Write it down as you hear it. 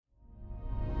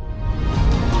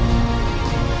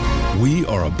We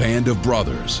are a band of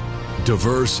brothers,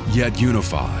 diverse yet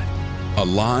unified,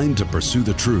 aligned to pursue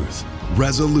the truth,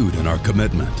 resolute in our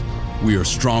commitment. We are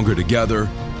stronger together,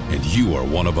 and you are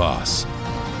one of us.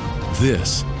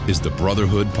 This is the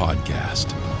Brotherhood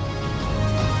Podcast.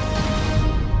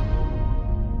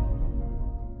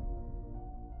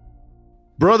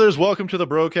 Brothers, welcome to the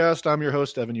Brocast. I'm your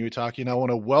host, Evan Uitaki, and I want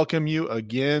to welcome you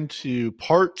again to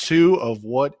part 2 of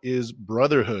What is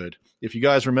Brotherhood. If you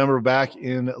guys remember back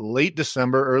in late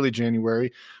December, early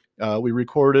January, we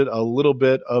recorded a little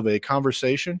bit of a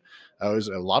conversation. It was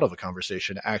a lot of a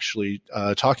conversation, actually,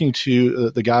 talking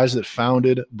to the guys that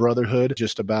founded Brotherhood,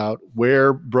 just about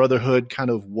where Brotherhood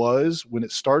kind of was when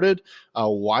it started,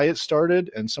 why it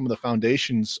started, and some of the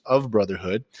foundations of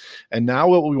Brotherhood. And now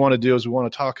what we want to do is we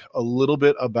want to talk a little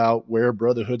bit about where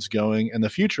Brotherhood's going and the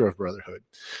future of Brotherhood.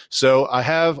 So I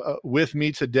have with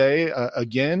me today,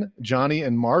 again, Johnny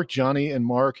and Mark. Johnny and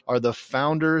Mark are the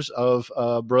founders of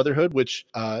Brotherhood, which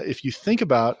if you think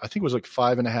about, I think it was like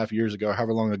 5.5 years ago,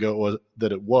 however long ago it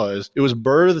was, it was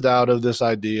birthed out of this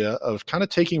idea of kind of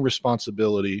taking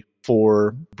responsibility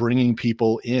for bringing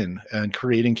people in and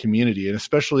creating community, and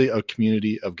especially a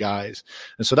community of guys.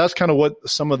 And so that's kind of what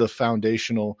some of the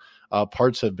foundational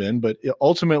parts have been, but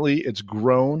ultimately it's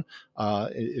grown,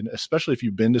 especially if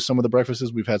you've been to some of the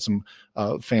breakfasts. We've had some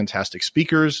fantastic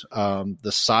speakers.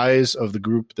 The size of the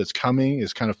group that's coming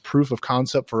is kind of proof of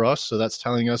concept for us. So that's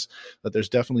telling us that there's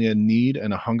definitely a need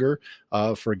and a hunger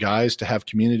for guys to have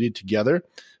community together.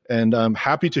 And I'm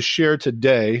happy to share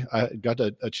today, I got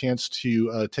a chance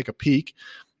to take a peek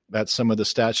at some of the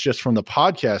stats just from the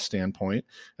podcast standpoint.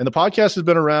 And the podcast has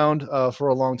been around for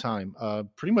a long time,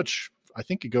 pretty much. I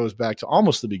think it goes back to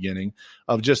almost the beginning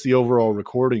of just the overall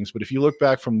recordings. But if you look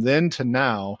back from then to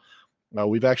now,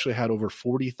 we've actually had over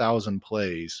 40,000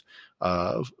 plays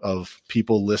of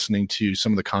people listening to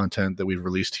some of the content that we've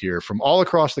released here from all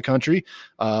across the country,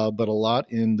 but a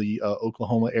lot in the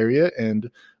Oklahoma area,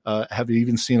 and have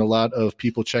even seen a lot of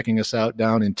people checking us out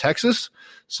down in Texas.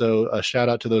 So a shout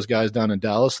out to those guys down in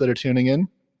Dallas that are tuning in.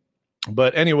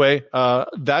 But anyway,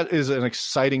 that is an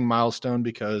exciting milestone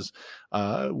because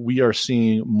we are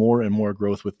seeing more and more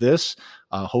growth with this.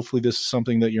 Hopefully this is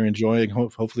something that you're enjoying.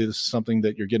 Hopefully this is something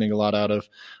that you're getting a lot out of.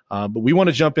 But we want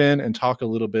to jump in and talk a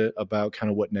little bit about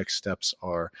kind of what next steps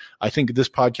are. I think this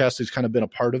podcast has kind of been a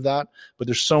part of that, but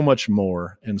there's so much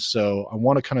more. And so I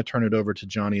want to kind of turn it over to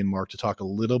Johnny and Mark to talk a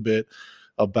little bit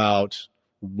about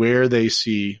where they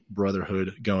see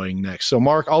Brotherhood going next. So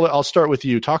Mark, I'll start with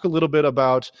you. Talk a little bit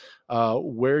about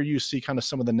where you see kind of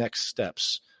some of the next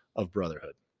steps of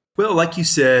Brotherhood. Well, like you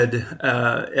said,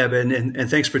 Evan, and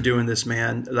thanks for doing this,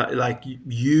 man. Like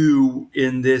you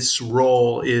in this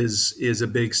role is a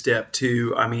big step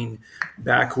too. I mean,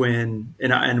 back when,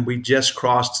 and we just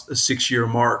crossed a 6-year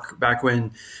mark, back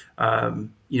when,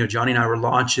 Johnny and I were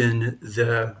launching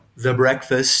the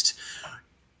breakfast.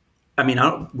 I mean,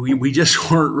 we just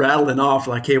weren't rattling off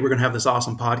like, hey, we're going to have this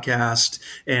awesome podcast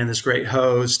and this great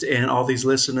host and all these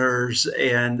listeners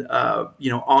and,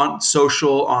 on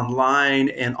social, online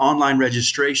and online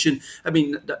registration. I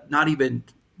mean, not even,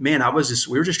 man,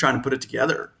 we were just trying to put it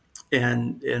together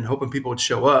and hoping people would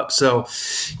show up. So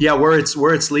yeah, where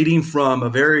it's leading from a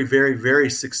very, very, very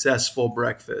successful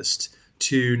breakfast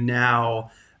to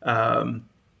now,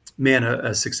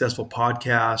 a successful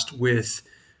podcast with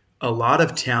a lot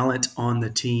of talent on the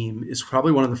team is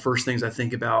probably one of the first things I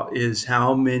think about is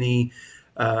how many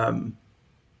brothers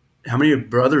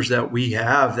that we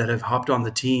have that have hopped on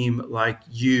the team, like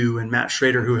you and Matt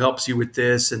Schrader, who helps you with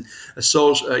this, and a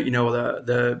social,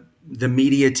 the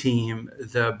media team,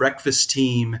 the breakfast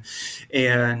team,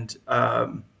 and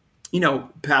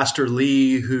Pastor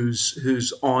Lee,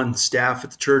 who's on staff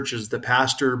at the church as the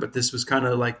pastor, but this was kind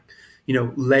of like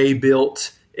lay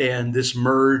built, and this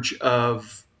merge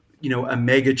of a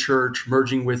mega church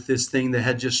merging with this thing that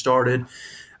had just started.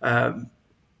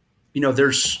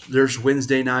 There's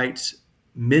Wednesday night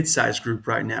mid-size group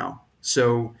right now.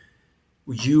 So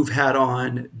you've had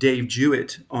on Dave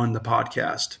Jewett on the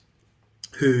podcast,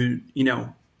 who,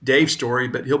 Dave's story,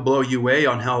 but he'll blow you away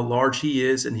on how large he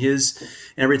is and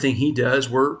everything he does.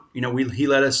 He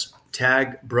let us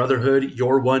tag Brotherhood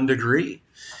Your 1 Degree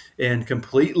and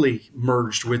completely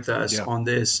merged with us on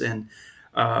this. And,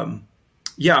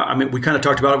 we kind of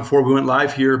talked about it before we went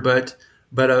live here, but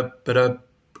a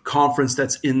conference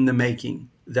that's in the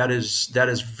making, that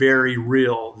is very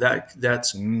real.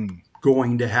 That's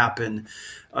going to happen.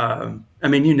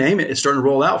 You name it, it's starting to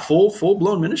roll out full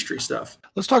blown ministry stuff.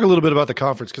 Let's talk a little bit about the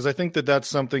conference, because I think that's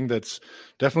something that's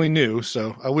definitely new.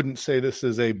 So I wouldn't say this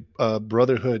is a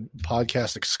Brotherhood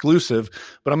podcast exclusive,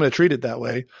 but I'm going to treat it that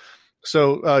way.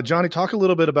 So, Johnny, talk a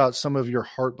little bit about some of your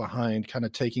heart behind kind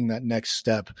of taking that next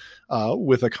step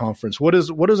with a conference. What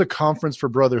does a conference for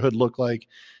brotherhood look like,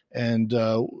 and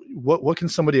what can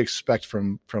somebody expect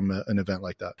from an event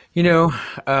like that?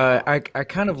 I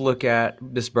kind of look at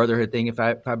this brotherhood thing. If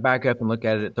I back up and look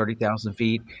at it at 30,000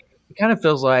 feet, it kind of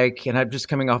feels like, and I'm just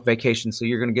coming off vacation, so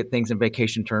you're going to get things in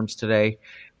vacation terms today.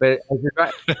 But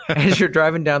as you're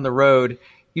driving down the road,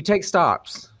 you take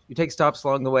stops. You take stops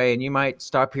along the way, and you might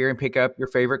stop here and pick up your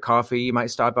favorite coffee. You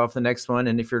might stop off the next one,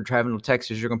 and if you're traveling to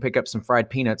Texas, you're going to pick up some fried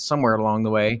peanuts somewhere along the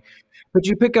way. But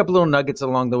you pick up little nuggets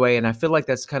along the way, and I feel like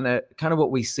that's kind of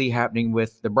what we see happening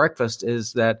with the breakfast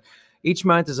is that each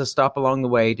month is a stop along the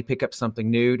way to pick up something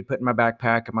new to put in my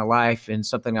backpack of my life and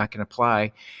something I can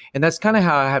apply. And that's kind of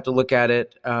how I have to look at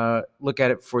it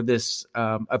for this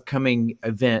upcoming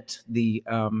event.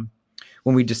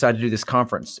 When we decide to do this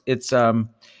conference, it's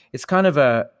kind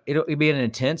of it'll be an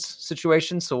intense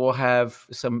situation. So we'll have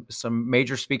some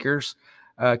major speakers,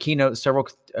 several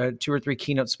 2 or 3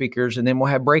 keynote speakers, and then we'll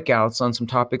have breakouts on some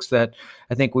topics that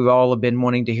I think we've all have been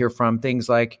wanting to hear from. Things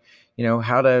like,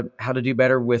 how to do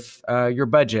better with your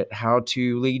budget, how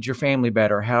to lead your family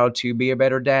better, how to be a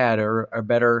better dad or a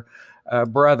better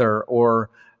brother, or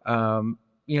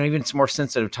even some more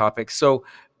sensitive topics. So.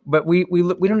 But we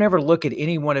don't ever look at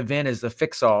any one event as the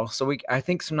fix all. So I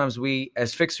think sometimes we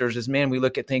as fixers, as men, we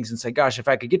look at things and say, gosh, if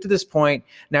I could get to this point,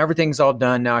 now everything's all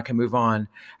done. Now I can move on.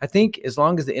 I think as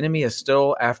long as the enemy is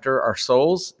still after our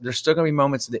souls, there's still going to be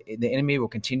moments that the enemy will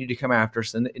continue to come after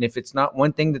us. And if it's not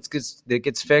one thing that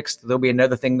gets fixed, there'll be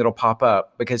another thing that'll pop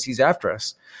up because he's after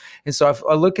us. And so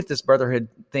I look at this brotherhood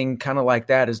thing kind of like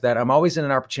that, is that I'm always in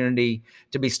an opportunity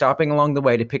to be stopping along the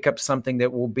way to pick up something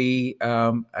that will be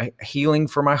a healing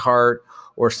for my heart,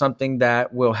 or something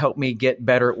that will help me get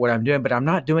better at what I'm doing. But I'm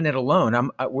not doing it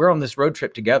alone. We're on this road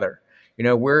trip together.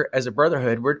 We're, as a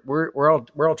brotherhood, we're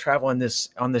all traveling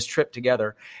on this trip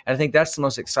together. And I think that's the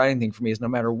most exciting thing for me, is no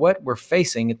matter what we're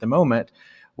facing at the moment,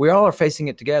 we all are facing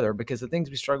it together, because the things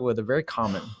we struggle with are very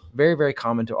common, very, very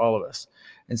common to all of us.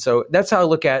 And so that's how I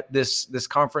look at this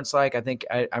conference. I think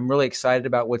I'm really excited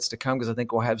about what's to come, because I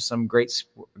think we'll have some great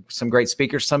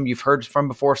speakers. Some you've heard from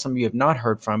before, some you have not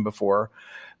heard from before.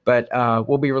 But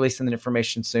we'll be releasing the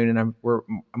information soon, and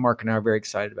Mark and I are very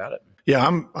excited about it.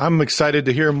 Yeah, I'm excited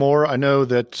to hear more. I know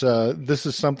that this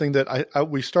is something that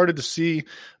we started to see.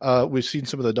 We've seen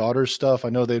some of the daughters' stuff. I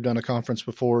know they've done a conference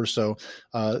before, so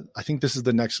I think this is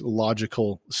the next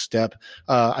logical step.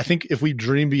 I think if we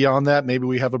dream beyond that, maybe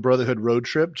we have a brotherhood road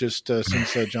trip. Just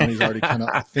since Johnny's already kind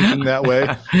of thinking that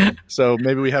way, so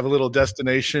maybe we have a little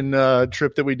destination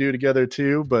trip that we do together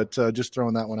too. But just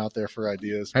throwing that one out there for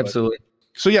ideas. Absolutely.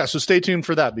 So stay tuned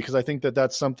for that, because I think that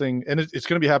that's something, and it's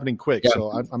going to be happening quick. Yeah.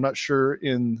 So I'm not sure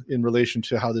in relation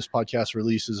to how this podcast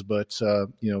releases, but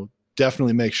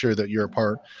definitely make sure that you're a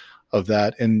part of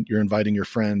that, and you're inviting your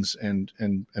friends and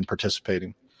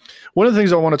participating. One of the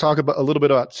things I want to talk about a little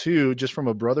bit about too, just from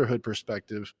a brotherhood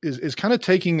perspective, is kind of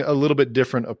taking a little bit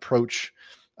different approach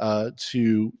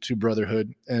to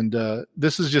brotherhood. And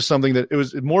this is just something that it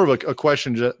was more of a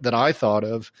question that I thought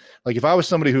of. Like, if I was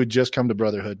somebody who had just come to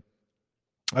brotherhood,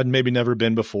 I'd maybe never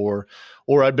been before,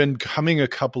 or I'd been coming a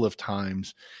couple of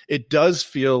times. It does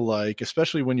feel like,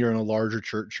 especially when you're in a larger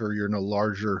church or you're in a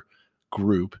larger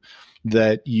group,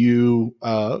 that you're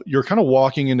kind of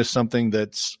walking into something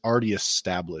that's already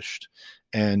established.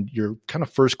 And your kind of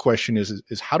first question is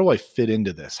how do I fit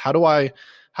into this? How do I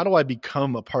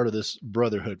become a part of this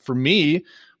brotherhood? For me,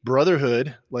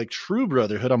 brotherhood, like true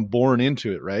brotherhood, I'm born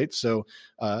into it, right? So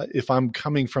if I'm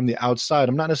coming from the outside,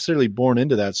 I'm not necessarily born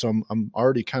into that. So I'm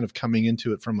already kind of coming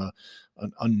into it from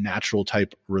an unnatural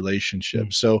type relationship. Mm-hmm.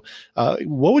 So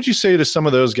what would you say to some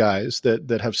of those guys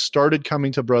that have started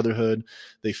coming to brotherhood?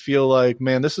 They feel like,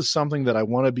 man, this is something that I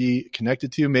want to be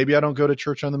connected to. Maybe I don't go to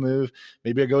church on the move.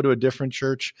 Maybe I go to a different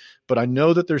church, but I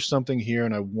know that there's something here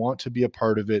and I want to be a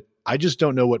part of it. I just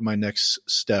don't know what my next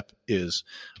step is.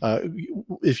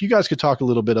 If you guys could talk a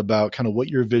little bit about kind of what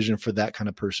your vision for that kind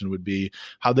of person would be,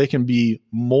 how they can be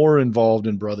more involved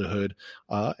in brotherhood,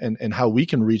 and how we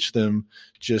can reach them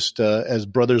just as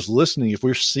brothers listening. If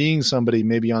we're seeing somebody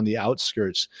maybe on the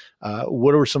outskirts,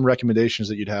 what are some recommendations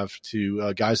that you'd have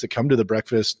to guys that come to the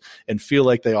breakfast and feel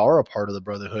like they are a part of the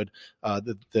brotherhood,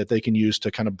 that they can use to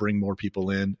kind of bring more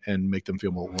people in and make them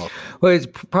feel more welcome? Well, it's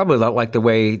probably a lot like the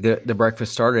way the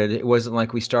breakfast started. It wasn't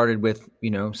like we started with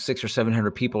 600 or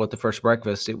 700 people at the first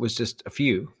breakfast. It was just a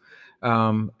few.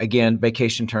 Again,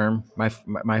 vacation term, my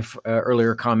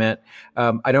earlier comment,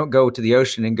 I don't go to the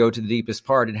ocean and go to the deepest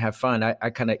part and have fun. I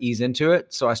kind of ease into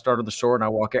it. So I start on the shore and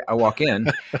I walk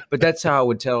in, but that's how I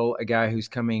would tell a guy who's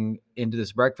coming into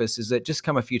this breakfast is that just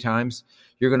come a few times.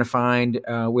 You're going to find,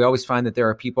 we always find that there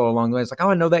are people along the way. It's like, oh,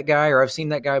 I know that guy, or I've seen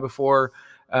that guy before.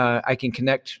 I can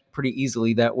connect pretty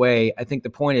easily that way. I think the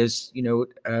point is,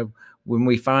 when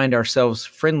we find ourselves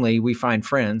friendly, we find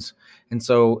friends. And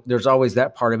so there's always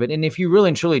that part of it. And if you really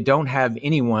and truly don't have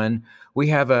anyone, we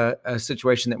have a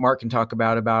situation that Mark can talk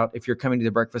about if you're coming to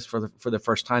the breakfast for the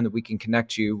first time, that we can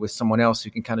connect you with someone else who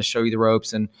can kind of show you the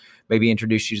ropes and maybe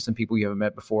introduce you to some people you haven't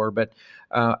met before. But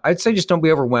I'd say just don't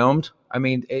be overwhelmed. I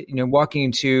mean, walking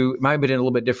into, it might have been a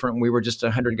little bit different when we were just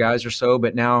 100 guys or so,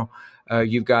 but now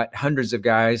you've got hundreds of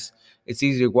guys. It's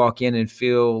easy to walk in and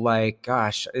feel like,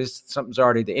 gosh,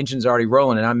 the engine's already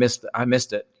rolling and I missed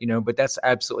it, but that's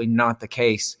absolutely not the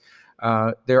case.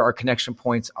 There are connection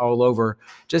points all over.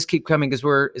 Just keep coming,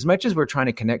 because as much as we're trying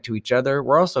to connect to each other,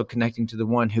 we're also connecting to the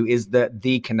one who is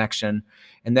the connection.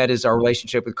 And that is our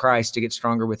relationship with Christ, to get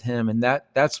stronger with him. And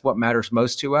that's what matters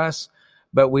most to us,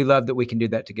 but we love that we can do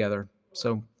that together.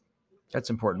 So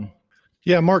that's important.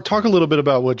 Yeah, Mark, talk a little bit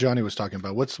about what Johnny was talking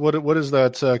about. What is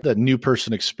that new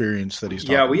person experience that he's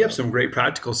talking about? Yeah, we have some great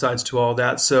practical sides to all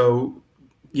that. So,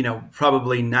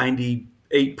 probably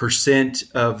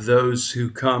 98% of those who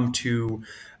come to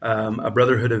a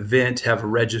Brotherhood event have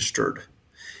registered.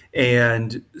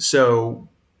 And so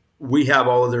we have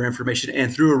all of their information.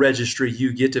 And through a registry,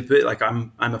 you get to put, like,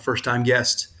 I'm a first-time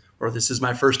guest, or this is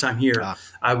my first time here.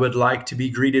 I would like to be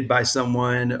greeted by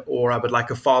someone, or I would like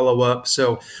a follow-up.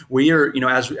 So we are,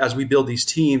 as we build these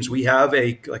teams, we have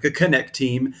a connect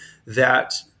team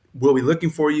that will be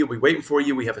looking for you. We're waiting for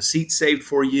you. We have a seat saved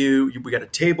for you. We got a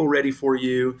table ready for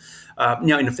you.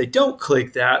 Now, and if they don't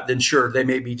click that, then sure, they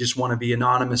maybe just want to be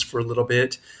anonymous for a little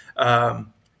bit.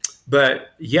 But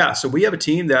yeah, so we have a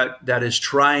team that is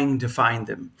trying to find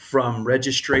them, from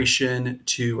registration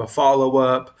to a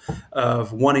follow-up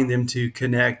of wanting them to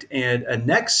connect. And a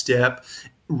next step,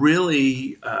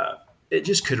 really, it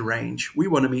just could range. We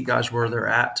want to meet guys where they're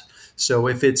at. So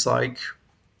if it's like,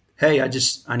 hey, I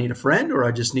need a friend, or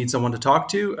I just need someone to talk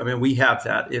to, I mean, we have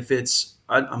that. If it's,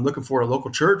 I'm looking for a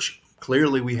local church,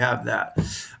 clearly we have that.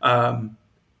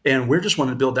 And we're just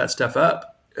wanting to build that stuff up.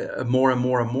 More and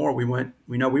more and more. We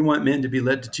want men to be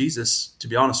led to Jesus, to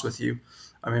be honest with you.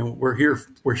 I mean, we're here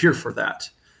for that.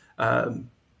 However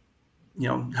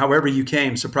you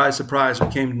came, surprise, surprise, we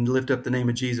came to lift up the name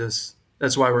of Jesus.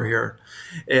 That's why we're here.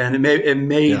 And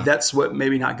that's what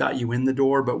maybe not got you in the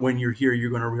door, but when you're here,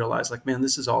 you're going to realize, like, man,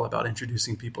 this is all about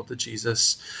introducing people to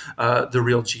Jesus, the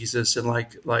real Jesus. And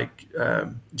like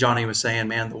Johnny was saying,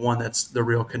 man, the one that's the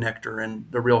real connector and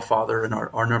the real father and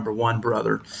our number one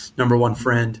brother, number one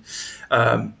friend.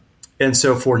 And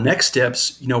so for next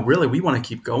steps, really we want to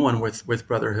keep going with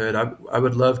Brotherhood. I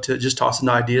would love to just toss some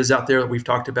ideas out there that we've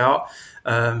talked about.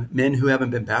 Men who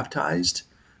haven't been baptized,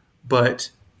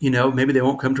 but maybe they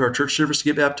won't come to our church service to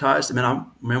get baptized.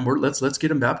 Let's get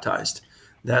them baptized.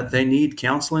 That they need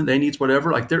counseling, they need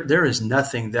whatever. Like there is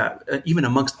nothing that even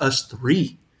amongst us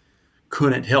three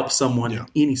couldn't help someone in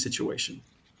any situation.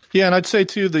 Yeah, and I'd say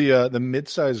too the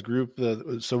mid-size group.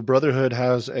 So Brotherhood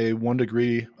has a 1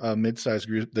 Degree mid-size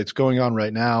group that's going on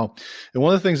right now, and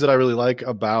one of the things that I really like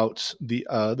about the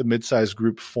mid-size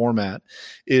group format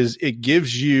is it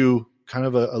gives you kind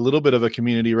of a little bit of a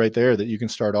community right there that you can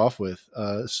start off with.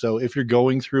 So if you're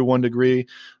going through 1 Degree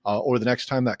or the next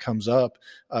time that comes up,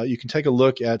 you can take a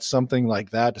look at something like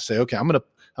that to say, okay, I'm going to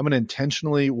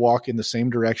intentionally walk in the same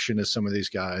direction as some of these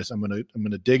guys. I'm going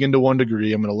to dig into 1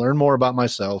 Degree. I'm going to learn more about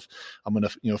myself. I'm going to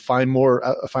find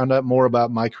out more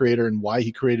about my Creator and why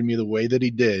he created me the way that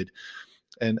he did.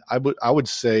 And I would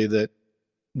say that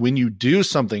when you do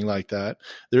something like that,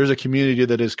 there's a community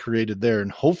that is created there, and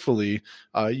hopefully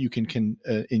you can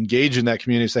engage in that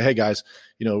community and say, hey guys,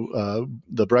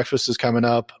 the breakfast is coming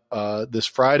up this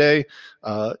Friday.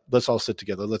 Let's all sit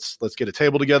together. Let's get a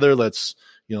table together. Let's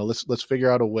figure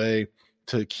out a way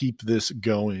to keep this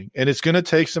going. And it's going to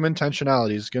take some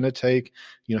intentionality. It's going to take,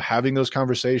 having those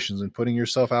conversations and putting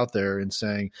yourself out there and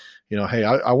saying, hey,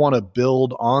 I want to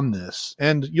build on this.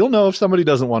 And you'll know if somebody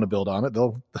doesn't want to build on it,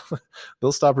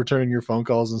 they'll stop returning your phone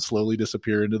calls and slowly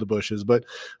disappear into the bushes. But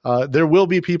there will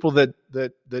be people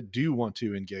that do want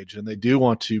to engage, and they do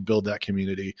want to build that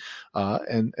community.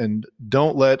 And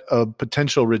don't let a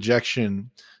potential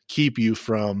rejection keep you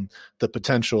from the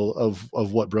potential of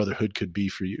what brotherhood could be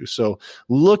for you. So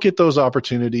look at those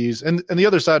opportunities. And the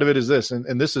other side of it is this,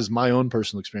 and this is my own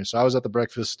personal experience. So I was at the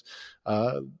breakfast,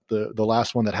 the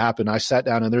last one that happened. I sat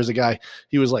down and there's a guy,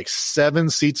 he was like 7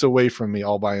 seats away from me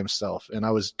all by himself. And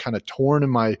I was kind of torn in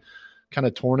my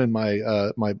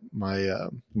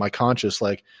conscience.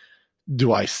 Like,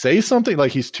 do I say something?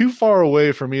 Like, he's too far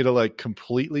away for me to like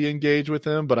completely engage with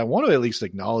him, but I want to at least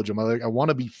acknowledge him. I want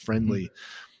to be friendly.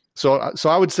 Mm-hmm. So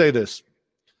I would say this,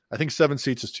 I think 7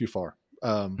 seats is too far,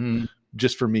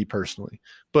 just for me personally.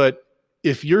 But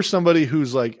if you're somebody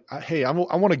who's like, hey, I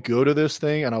want to go to this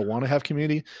thing and I want to have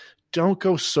community, don't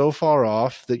go so far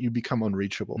off that you become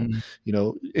unreachable.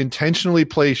 Intentionally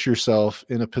place yourself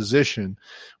in a position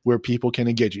where people can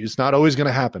engage you. It's not always going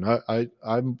to happen.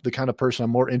 I'm the kind of person,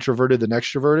 I'm more introverted than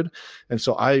extroverted. And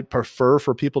so I prefer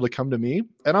for people to come to me,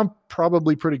 and I'm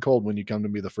probably pretty cold when you come to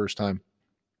me the first time.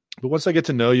 But once I get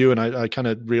to know you and I kind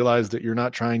of realize that you're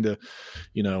not trying to,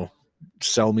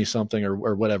 sell me something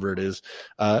or whatever it is,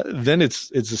 then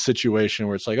it's a situation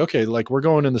where it's like, okay, like we're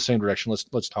going in the same direction.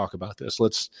 Let's talk about this.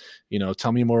 Let's,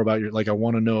 tell me more about I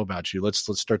want to know about you. Let's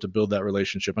start to build that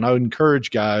relationship. And I would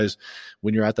encourage guys,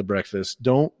 when you're at the breakfast,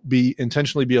 don't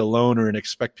intentionally be a loner and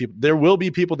expect people. There will be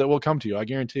people that will come to you. I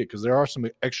guarantee it, because there are some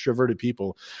extroverted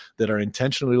people that are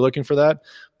intentionally looking for that.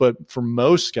 But for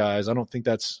most guys, I don't think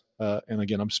that's, and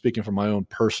again, I'm speaking from my own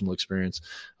personal experience.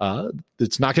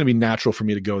 It's not going to be natural for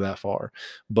me to go that far.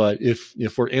 But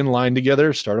if we're in line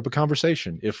together, start up a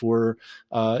conversation. If we're,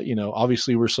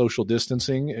 obviously we're social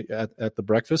distancing at the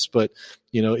breakfast, but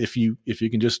if you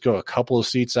can just go a couple of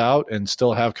seats out and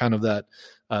still have kind of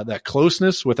that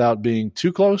closeness without being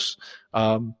too close,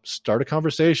 start a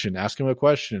conversation, ask him a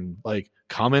question, like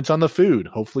comment on the food.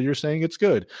 Hopefully you're saying it's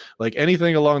good. Like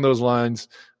anything along those lines,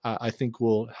 I think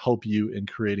will help you in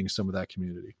creating some of that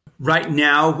community. Right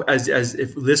now, as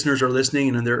if listeners are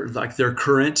listening and they're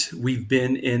current, we've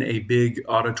been in a big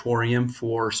auditorium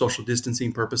for social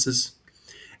distancing purposes.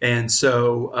 And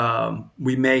so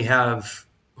we may have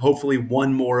hopefully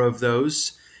one more of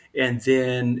those. And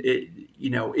then,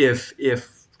 if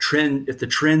the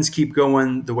trends keep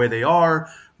going the way they are,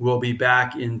 we'll be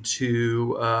back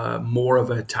into more of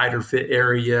a tighter fit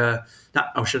area.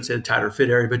 I shouldn't say a tighter fit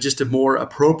area, but just a more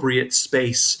appropriate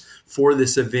space for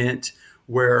this event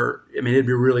where, it'd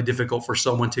be really difficult for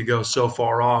someone to go so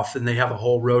far off and they have a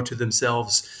whole row to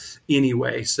themselves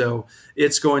anyway. So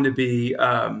it's going to be,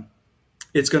 I'm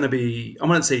going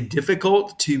to say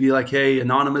difficult to be like, hey,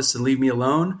 anonymous and leave me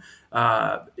alone.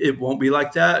 It won't be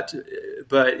like that,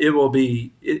 but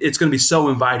it's going to be so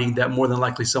inviting that more than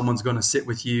likely someone's going to sit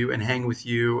with you and hang with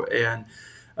you. And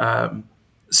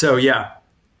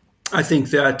I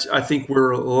think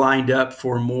we're lined up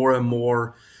for more and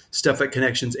more stuff at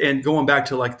Connections. And going back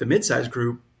to like the mid-size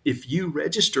group, if you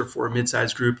register for a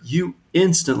mid-size group, you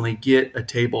instantly get a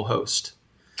table host.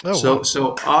 Oh, wow.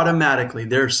 So automatically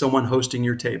there's someone hosting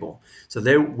your table. So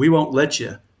we won't let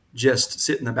you just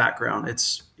sit in the background.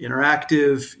 It's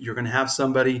interactive. You're going to have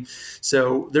somebody.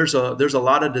 So there's a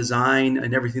lot of design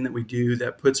and everything that we do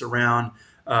that puts around,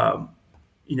 a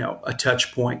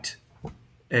touch point.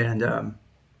 And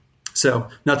so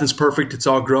nothing's perfect. It's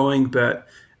all growing, but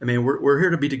we're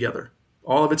here to be together.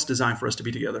 All of it's designed for us to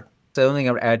be together. The only thing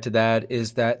I would add to that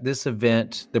is that this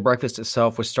event, the breakfast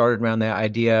itself, was started around the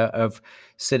idea of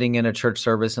sitting in a church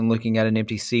service and looking at an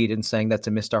empty seat and saying that's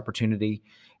a missed opportunity.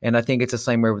 And I think it's the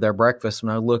same way with our breakfast.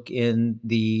 When I look in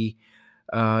the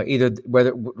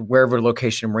wherever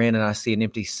location we're in and I see an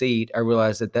empty seat, I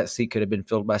realize that seat could have been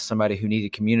filled by somebody who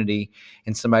needed community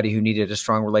and somebody who needed a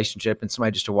strong relationship and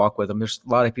somebody just to walk with them. There's a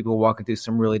lot of people walking through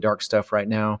some really dark stuff right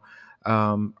now.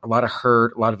 A lot of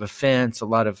hurt, a lot of offense, a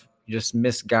lot of just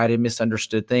misguided,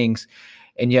 misunderstood things.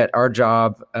 And yet our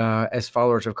job as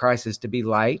followers of Christ is to be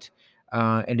light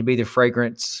and to be the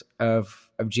fragrance of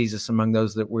Jesus among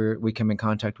those that we come in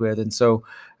contact with. And so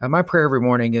my prayer every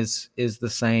morning is the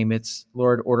same. It's,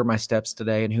 Lord, order my steps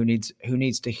today. And who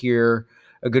needs to hear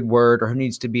a good word or who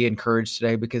needs to be encouraged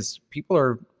today? Because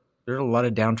there's a lot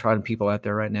of downtrodden people out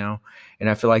there right now. And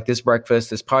I feel like this breakfast,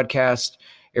 this podcast,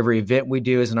 every event we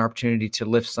do is an opportunity to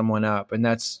lift someone up. And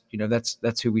that's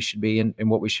who we should be and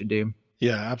what we should do.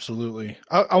 Yeah, absolutely.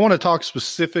 I want to talk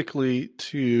specifically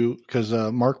because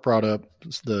Mark brought up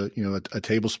a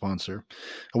table sponsor.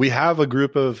 We have a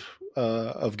group of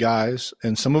guys,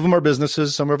 and some of them are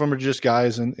businesses, some of them are just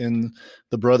guys in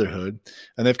the brotherhood,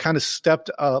 and they've kind of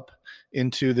stepped up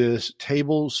into this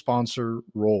table sponsor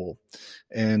role.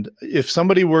 And if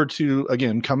somebody were to,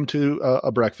 again, come to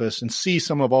a breakfast and see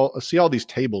all these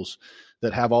tables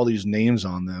that have all these names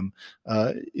on them,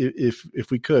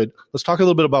 if we could, let's talk a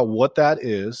little bit about what that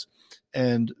is,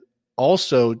 and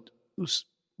also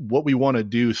what we want to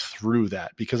do through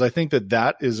that, because I think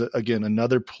that is, again,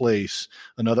 another place,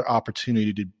 another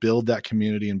opportunity to build that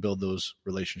community and build those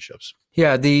relationships.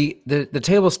 Yeah, the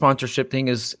table sponsorship thing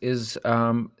is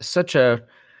such a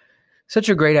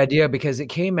great idea, because it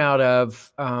came out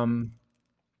of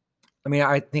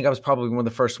I think I was probably one of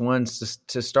the first ones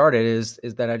to start it. Is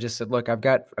that I just said, look, I've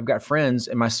got friends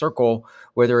in my circle,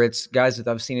 whether it's guys that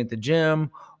I've seen at the gym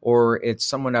or it's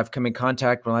someone I've come in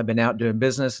contact when I've been out doing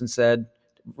business, and said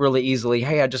really easily,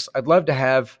 hey, I'd love to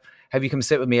have you come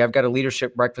sit with me. I've got a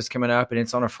leadership breakfast coming up, and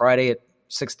it's on a Friday at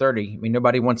 6:30. I mean,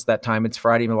 nobody wants that time. It's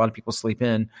Friday, and a lot of people sleep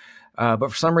in. But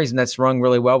for some reason, that's rung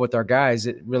really well with our guys.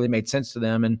 It really made sense to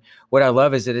them. And what I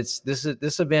love is that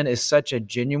this event is such a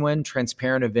genuine,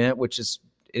 transparent event, which is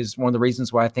one of the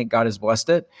reasons why I think God has blessed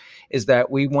it, is that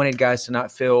we wanted guys to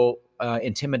not feel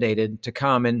intimidated to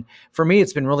come. And for me,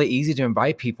 it's been really easy to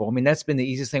invite people. I mean, that's been the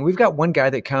easiest thing. We've got one guy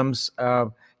that comes,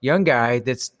 young guy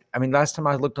last time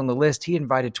I looked on the list, he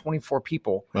invited 24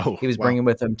 people he was bringing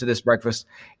with him to this breakfast.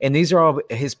 And these are all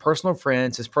his personal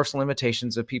friends, his personal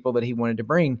invitations of people that he wanted to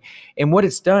bring. And what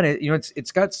it's done,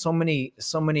 it's got so many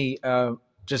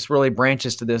just really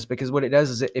branches to this, because what it does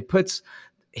is it puts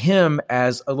him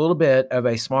as a little bit of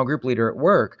a small group leader at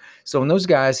work. So when those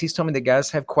guys, he's telling me that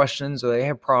guys have questions or they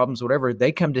have problems, whatever,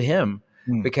 they come to him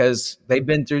because they've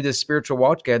been through this spiritual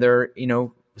walk together,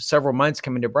 several months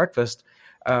coming to breakfast.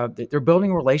 They're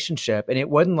building a relationship. And it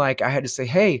wasn't like I had to say,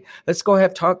 hey, let's go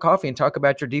have coffee and talk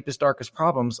about your deepest, darkest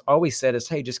problems. All we said is,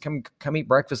 hey, just come eat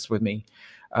breakfast with me.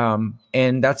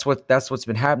 And that's what's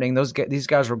been happening. These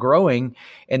guys are growing,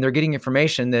 and they're getting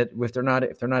information that if they're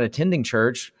not attending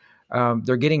church,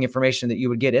 they're getting information that you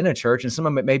would get in a church, and some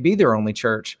of it may be their only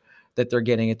church that they're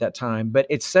getting at that time. But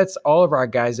it sets all of our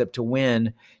guys up to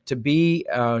win, to be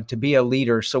a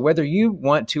leader. So whether you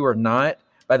want to or not,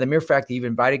 by the mere fact that you've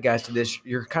invited guys to this,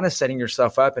 you're kind of setting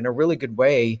yourself up in a really good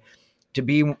way to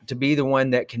be the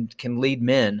one that can lead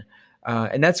men.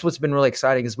 And that's what's been really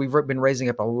exciting, is we've been raising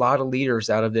up a lot of leaders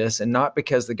out of this, and not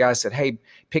because the guys said, hey,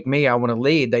 pick me, I want to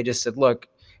lead. They just said, look,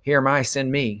 here am I, send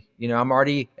me. I'm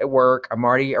already at work. I'm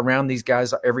already around these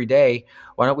guys every day.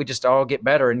 Why don't we just all get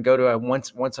better and go to a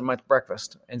once a month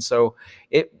breakfast? And so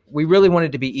we really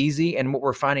wanted to be easy. And what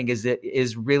we're finding is it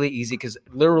is really easy, because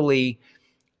literally,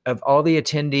 of all the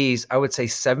attendees, I would say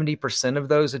 70% of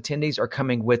those attendees are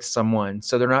coming with someone.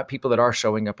 So they're not people that are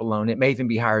showing up alone. It may even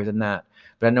be higher than that,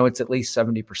 but I know it's at least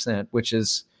 70%, which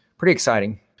is pretty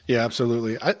exciting. Yeah,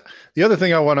 absolutely. The other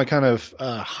thing I want to kind of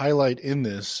highlight in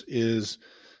this is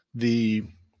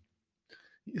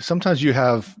sometimes you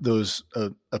have those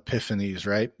epiphanies,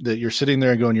 right? That you're sitting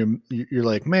there and going, you're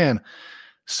like, man,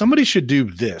 somebody should do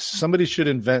this. Somebody should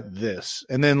invent this.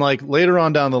 And then like later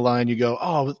on down the line, you go,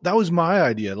 oh, that was my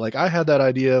idea. Like I had that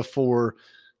idea for,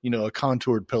 a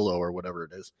contoured pillow or whatever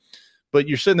it is. But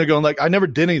you're sitting there going like, I never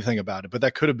did anything about it, but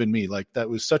that could have been me. Like that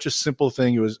was such a simple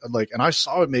thing. It was like, and I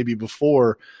saw it maybe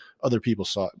before other people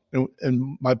saw it.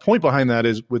 And my point behind that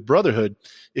is with brotherhood,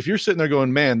 if you're sitting there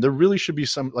going, man, there really should be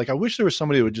I wish there was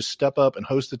somebody who would just step up and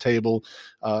host the table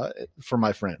for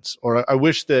my friends. Or I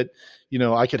wish that,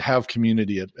 I could have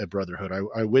community at brotherhood.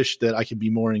 I wish that I could be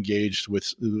more engaged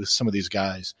with some of these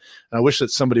guys. And I wish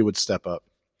that somebody would step up.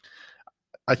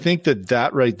 I think that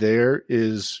right there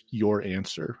is your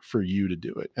answer for you to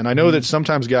do it. And I know that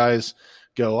sometimes guys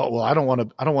go, oh, well, I don't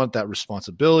want that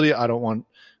responsibility. I don't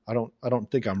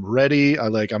think I'm ready.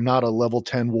 I'm not a level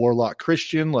 10 warlock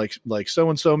Christian like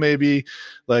so-and-so maybe.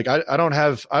 Like I don't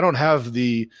have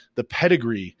the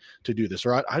pedigree to do this,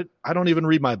 or I don't even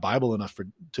read my Bible enough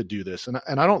to do this. And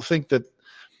I don't think that,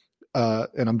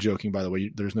 and I'm joking, by the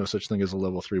way, there's no such thing as a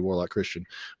level 3 warlock Christian,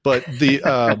 but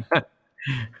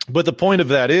but the point of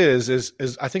that is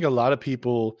I think a lot of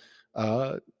people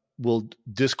will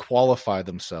disqualify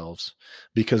themselves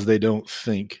because they don't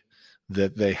think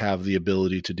that they have the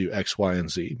ability to do X, Y, and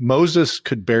Z. Moses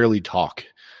could barely talk.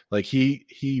 Like he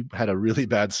had a really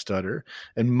bad stutter.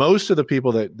 And most of the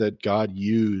people that God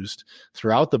used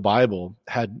throughout the Bible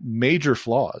had major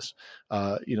flaws.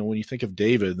 When you think of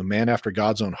David, the man after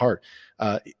God's own heart,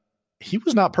 he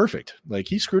was not perfect. Like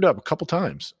he screwed up a couple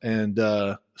times, and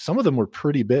some of them were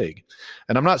pretty big.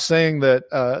 And I'm not saying that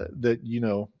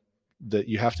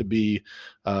you have to be,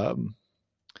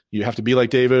 you have to be like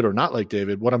David or not like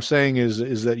David. What I'm saying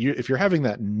is that if you're having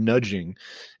that nudging,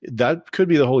 that could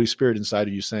be the Holy Spirit inside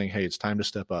of you saying, hey, it's time to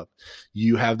step up.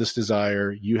 You have this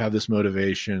desire, you have this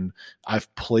motivation.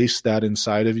 I've placed that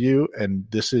inside of you. And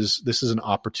this is an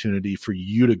opportunity for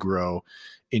you to grow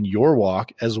in your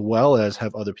walk, as well as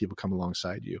have other people come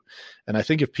alongside you. And I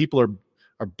think if people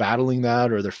are battling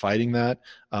that, or they're fighting that,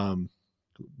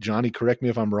 Johnny, correct me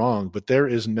if I'm wrong, but there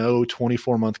is no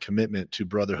 24-month commitment to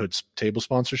Brotherhood's table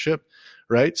sponsorship,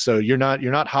 right? So you're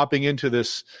not hopping into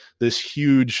this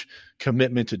huge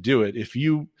commitment to do it. If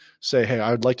you say, hey,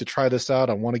 I would like to try this out,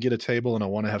 I want to get a table and I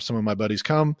want to have some of my buddies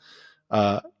come,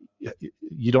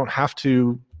 you don't have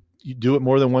to do it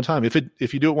more than one time.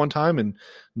 If you do it one time and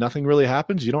nothing really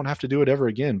happens, you don't have to do it ever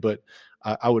again. But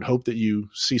I would hope that you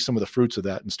see some of the fruits of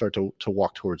that and start to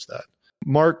walk towards that.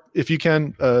 Mark, if you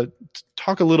can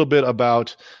talk a little bit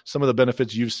about some of the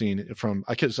benefits you've seen from,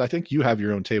 because I think you have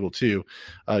your own table too,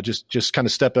 just kind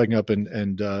of stepping up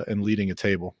and leading a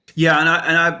table. Yeah, and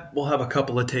I will have a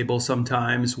couple of tables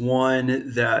sometimes.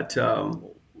 One that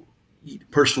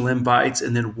personal invites,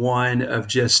 and then one of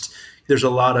just, there's a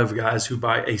lot of guys who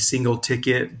buy a single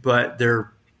ticket, but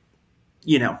they're,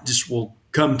 just will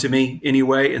come to me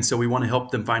anyway, and so we want to help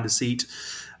them find a seat.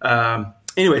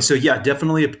 Anyway, so yeah,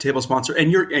 definitely a table sponsor,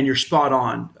 and you're spot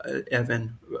on,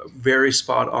 Evan, very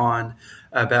spot on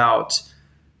about.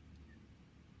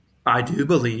 I do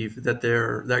believe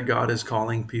that God is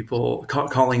calling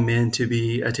men to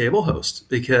be a table host,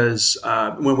 because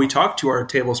when we talk to our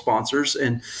table sponsors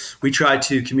and we try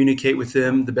to communicate with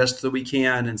them the best that we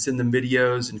can and send them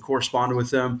videos and correspond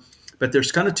with them, but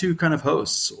there's kind of two kind of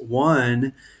hosts.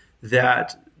 One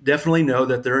that definitely know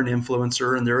that they're an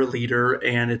influencer and they're a leader,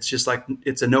 and it's just like,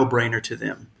 it's a no-brainer to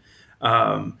them.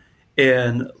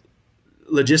 And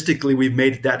logistically, we've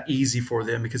made that easy for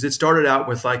them, because it started out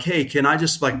with like, hey, can I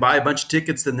just like buy a bunch of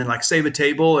tickets and then like save a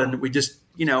table? And we just,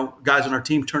 guys on our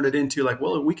team turned it into like,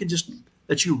 well, we can just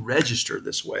let you register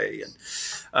this way.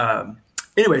 And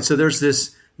anyway, so there's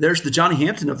the Johnny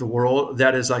Hampton of the world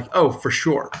that is like, oh, for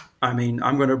sure. I mean,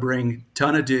 I'm going to bring a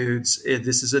ton of dudes.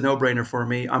 This is a no-brainer for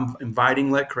me. I'm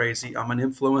inviting like crazy. I'm an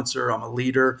influencer. I'm a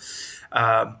leader.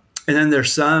 And then there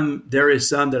is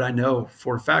some that I know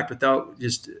for a fact, without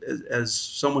just as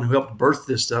someone who helped birth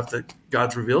this stuff, that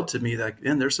God's revealed to me that,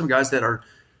 and there's some guys that are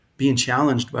being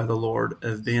challenged by the Lord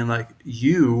of being like,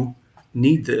 you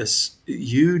need this.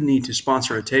 You need to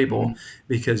sponsor a table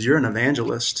because you're an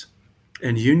evangelist.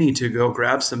 And you need to go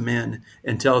grab some men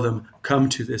and tell them, come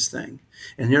to this thing.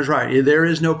 And here's right. There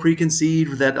is no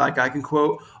preconceived that like I can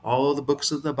quote all of the books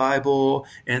of the Bible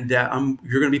and that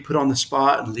you're going to be put on the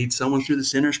spot and lead someone through the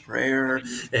sinner's prayer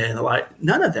and like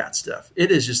none of that stuff.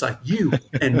 It is just like you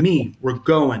and me, we're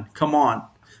going, come on.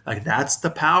 Like that's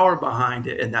the power behind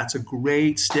it. And that's a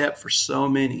great step for so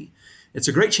many. It's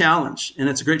a great challenge, and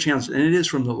it is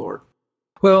from the Lord.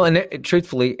 Well, and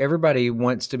truthfully, everybody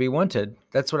wants to be wanted.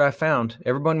 That's what I found.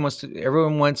 Everyone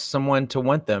wants someone to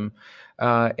want them.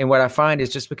 And what I find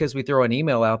is just because we throw an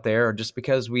email out there, or just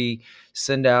because we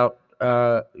send out,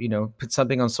 put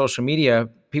something on social media,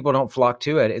 people don't flock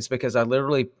to it. It's because I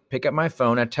literally pick up my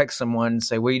phone, I text someone and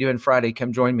say, what are you doing Friday?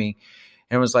 Come join me.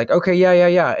 And it was like, okay,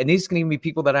 yeah. And these can even be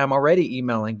people that I'm already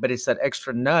emailing, but it's that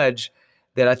extra nudge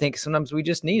that I think sometimes we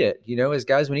just need it. As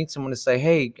guys, we need someone to say,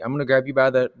 hey, I'm going to grab you by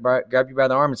the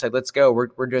arm and say, let's go.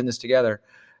 We're doing this together.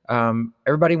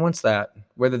 Everybody wants that,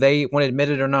 whether they want to admit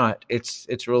it or not. It's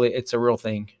a real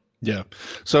thing. Yeah.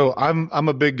 So I'm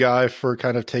a big guy for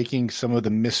kind of taking some of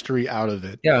the mystery out of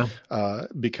it. Yeah.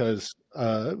 Because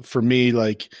for me,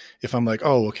 like if I'm like,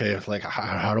 oh, okay, like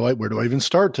where do I even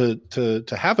start to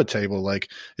have a table? Like,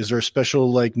 is there a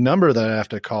special like number that I have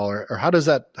to call, or how does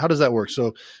that work?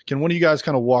 So can one of you guys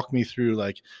kind of walk me through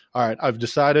like, all right, I've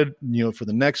decided, for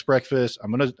the next breakfast,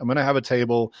 I'm going to have a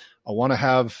table. I want to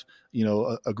have,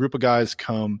 a group of guys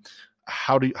come.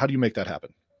 How do you make that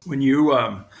happen? When you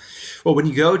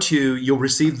go to, you'll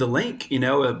receive the link,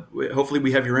 hopefully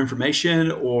we have your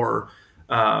information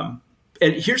and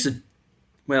here's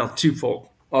twofold.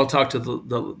 I'll talk to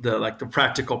the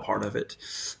practical part of it,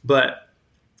 but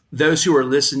those who are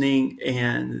listening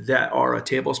and that are a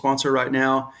table sponsor right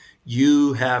now,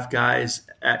 you have guys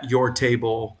at your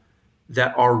table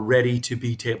that are ready to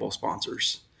be table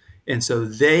sponsors. And so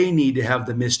they need to have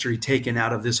the mystery taken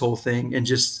out of this whole thing, and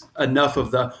just enough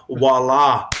of the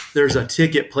voila, there's a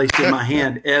ticket placed in my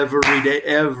hand every day,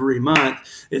 every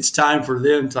month. It's time for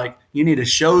them to you need to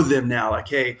show them now, like,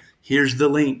 hey, here's the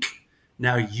link.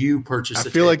 Now you purchase a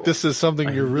table. I feel like this is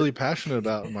something you're really passionate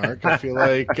about, Mark. I feel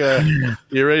like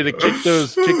you're ready to kick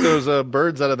those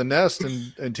birds out of the nest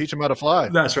and teach them how to fly.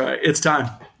 That's right. It's time.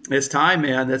 It's time,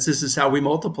 man. This is how we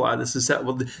multiply. This is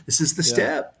the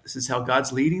step. This is how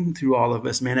God's leading through all of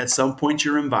us, man. At some point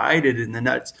you're invited, and then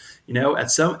that's,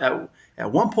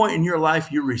 at one point in your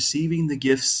life you're receiving the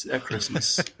gifts at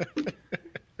Christmas.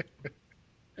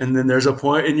 And then there's a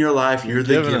point in your life you're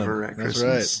the giver at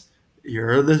Christmas. Right.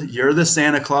 You're the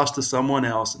Santa Claus to someone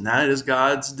else, and that is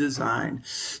God's design.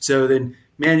 So then,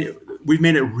 man, we've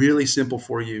made it really simple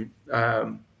for you.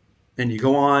 And you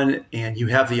go on and you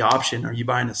have the option. Are you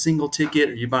buying a single ticket?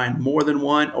 Are you buying more than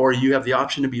one? Or you have the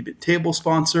option to be a table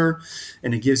sponsor,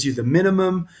 and it gives you the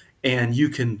minimum, and you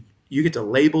get to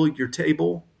label your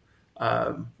table,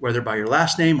 whether by your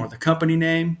last name or the company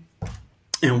name.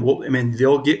 And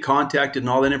they'll get contacted and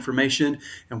all that information.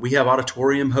 And we have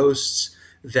auditorium hosts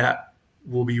that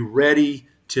will be ready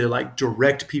to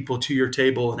direct people to your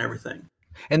table and everything.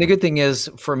 And the good thing is,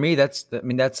 for me, it's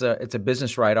a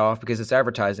business write-off because it's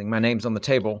advertising. My name's on the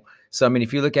table. So,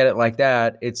 if you look at it like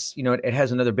that, it's, it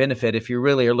has another benefit. If you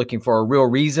really are looking for a real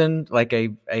reason, like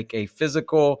a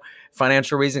physical,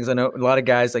 financial reason, because I know a lot of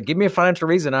guys give me a financial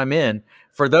reason, I'm in.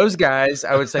 For those guys,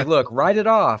 I would say, look, write it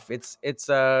off. It's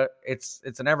an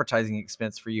advertising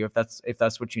expense for you if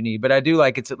that's what you need. But I do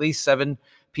it's at least 7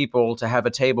 people to have a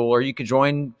table, or you could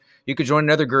join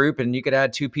another group and you could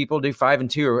add 2 people, do 5 and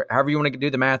 2, or however you want to do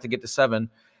the math to get to 7.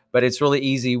 But it's really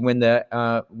easy when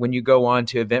you go on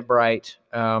to Eventbrite,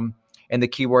 and the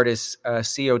keyword is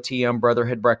COTM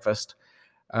Brotherhood Breakfast,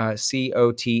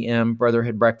 COTM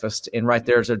Brotherhood Breakfast, and right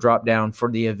there's a drop down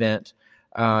for the event,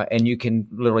 and you can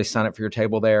literally sign up for your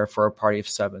table there for a party of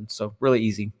 7. So really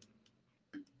easy.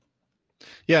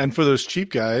 Yeah, and for those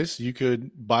cheap guys, you could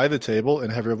buy the table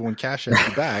and have everyone cash out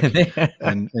the back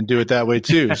and do it that way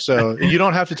too. So you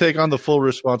don't have to take on the full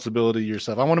responsibility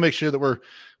yourself. I want to make sure that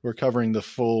we're covering the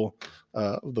full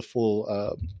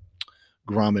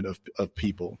grommet of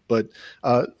people. But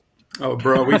oh,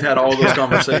 bro, we've had all those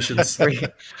conversations.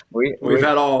 We've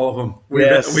had all of them.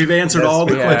 We've answered all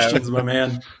the questions, my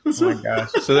man. Oh my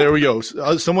gosh. So there we go.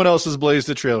 Someone else has blazed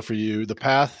the trail for you. The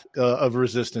path of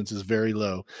resistance is very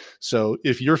low. So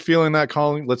if you're feeling that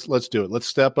calling, let's do it. Let's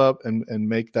step up and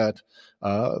make that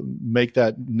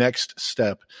next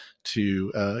step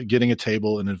to getting a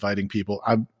table and inviting people.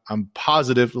 I'm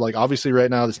positive, obviously right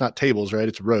now it's not tables, right?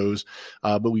 It's rows,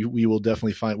 but we will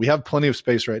definitely we have plenty of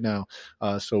space right now.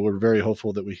 So we're very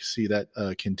hopeful that we see that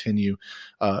continue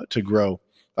to grow.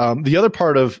 The other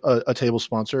part of a table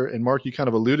sponsor, and Mark, you kind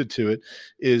of alluded to it,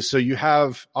 is so you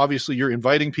have, obviously you're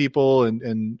inviting people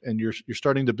and you're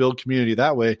starting to build community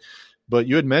that way. But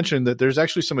you had mentioned that there's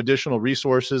actually some additional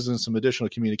resources and some additional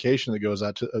communication that goes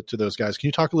out to those guys. Can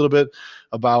you talk a little bit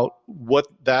about what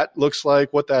that looks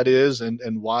like, what that is,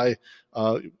 and why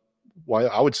I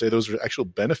would say those are actual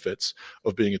benefits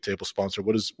of being a table sponsor?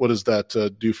 What does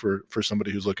that do for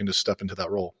somebody who's looking to step into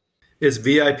that role? It's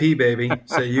VIP, baby.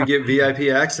 So you get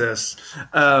VIP access.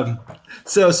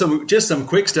 So some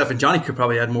quick stuff, and Johnny could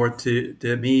probably add more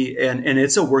to me, and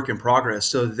it's a work in progress.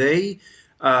 So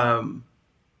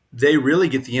they really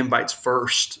get the invites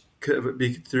first. Correct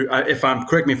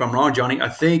me if I'm wrong, Johnny. I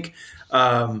think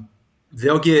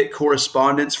they'll get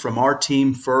correspondence from our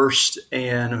team first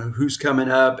and who's coming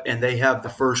up, and they have the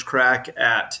first crack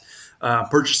at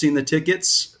purchasing the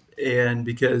tickets. And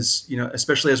because,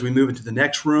 especially as we move into the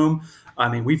next room,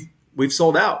 we've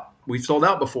sold out. We've sold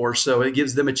out before, so it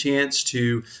gives them a chance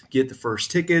to get the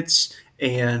first tickets.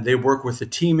 And they work with a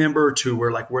team member to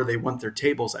where they want their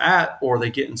tables at, or they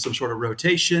get in some sort of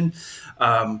rotation.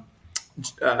 Some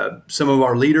of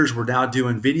our leaders, we're now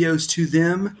doing videos to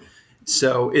them.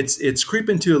 So it's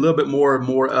creeping to a little bit more and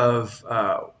more of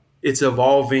it's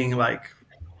evolving.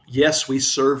 Yes, we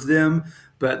serve them,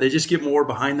 but they just get more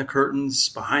behind the curtains,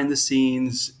 behind the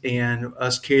scenes, and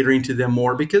us catering to them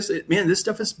more because, this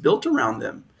stuff is built around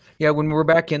them. Yeah, when we're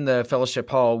back in the fellowship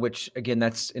hall, which again,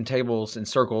 that's in tables and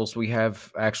circles, we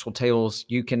have actual tables.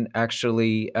 You can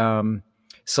actually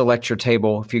select your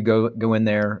table if you go in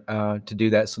there to do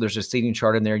that. So there's a seating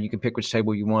chart in there. You can pick which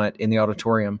table you want in the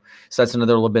auditorium. So that's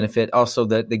another little benefit. Also,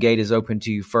 the gate is open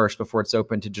to you first before it's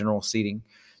open to general seating.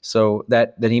 So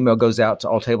that email goes out to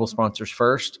all table sponsors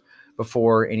first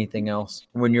before anything else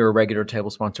when you're a regular table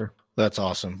sponsor. That's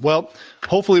awesome. Well,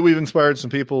 hopefully we've inspired some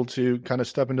people to kind of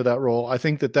step into that role. I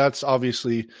think that's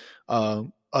obviously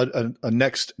a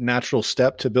next natural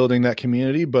step to building that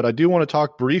community. But I do want to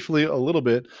talk briefly a little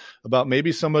bit about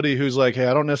maybe somebody who's like, hey,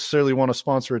 I don't necessarily want to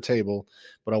sponsor a table,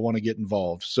 but I want to get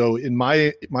involved. So in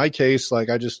my case, like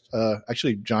I just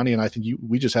actually, Johnny and I think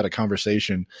we just had a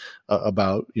conversation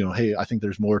about, hey, I think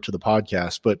there's more to the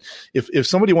podcast. But if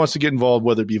somebody wants to get involved,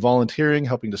 whether it be volunteering,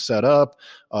 helping to set up,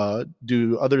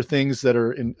 do other things that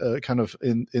are in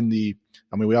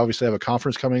we obviously have a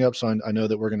conference coming up, so I know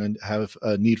that we're going to have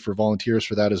a need for volunteers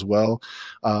for that as well.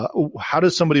 How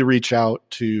does somebody reach out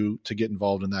to get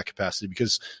involved in that capacity?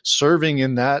 Because serving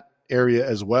in that area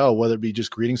as well, whether it be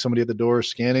just greeting somebody at the door,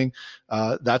 scanning,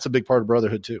 that's a big part of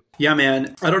brotherhood too. Yeah,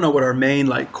 man. I don't know what our main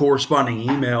corresponding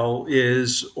email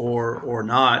is or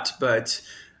not, but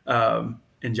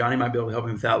and Johnny might be able to help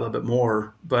me with that a little bit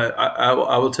more. But I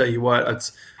will tell you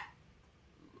what,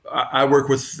 I work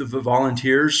with the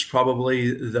volunteers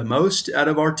probably the most out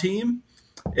of our team.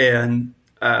 And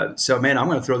so, man, I'm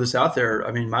going to throw this out there.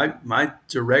 I mean, my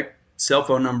direct cell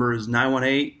phone number is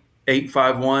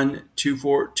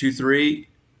 918-851-2423.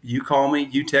 You call me,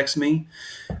 you text me,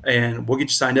 and we'll get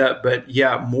you signed up. But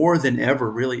yeah, more than ever,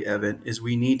 really, Evan, is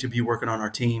we need to be working on our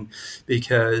team,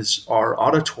 because our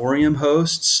auditorium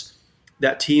hosts,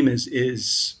 that team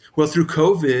is well, through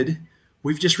COVID,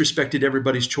 we've just respected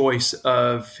everybody's choice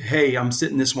of, hey, I'm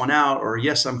sitting this one out, or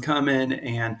yes, I'm coming,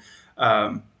 and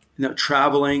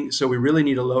traveling. So we really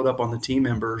need to load up on the team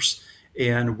members.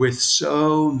 And with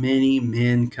so many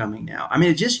men coming now, I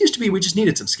mean, it just used to be we just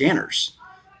needed some scanners.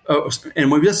 Oh,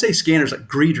 and when we just say scanners, like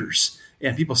greeters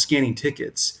and people scanning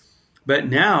tickets. But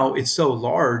now it's so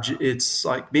large, it's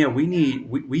like, man,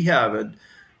 we have a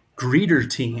greeter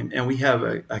team, and we have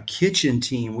a kitchen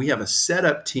team, we have a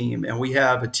setup team, and we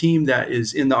have a team that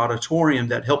is in the auditorium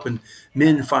that helping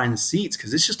men find the seats,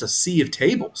 because it's just a sea of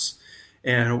tables.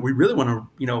 And we really want to,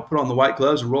 put on the white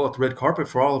gloves and roll out the red carpet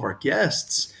for all of our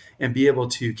guests and be able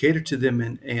to cater to them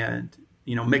and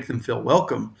make them feel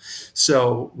welcome.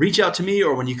 So reach out to me,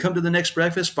 or when you come to the next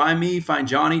breakfast, find me, find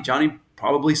Johnny. Johnny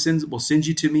probably will send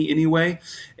you to me anyway,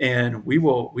 and we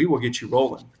will get you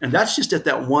rolling. And that's just at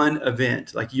that one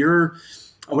event. Like I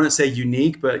wouldn't say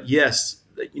unique, but yes,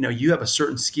 you have a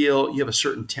certain skill, you have a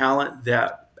certain talent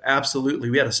that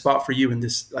absolutely we had a spot for you in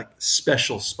this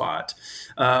special spot.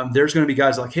 There's going to be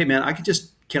guys like, hey man,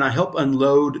 can I help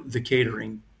unload the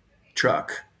catering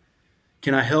truck?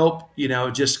 Can I help,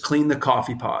 just clean the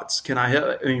coffee pots? Can I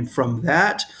help? I mean, from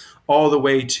that all the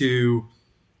way to,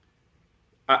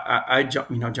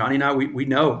 Johnny and I, we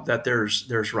know that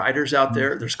there's writers out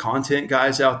there, there's content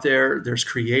guys out there, there's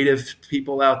creative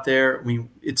people out there. I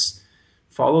mean, it's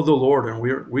follow the Lord, and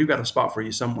we've got a spot for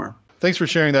you somewhere. Thanks for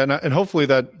sharing that. And hopefully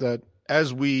that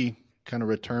as we kind of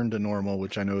return to normal,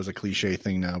 which I know is a cliche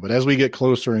thing now, but as we get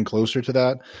closer and closer to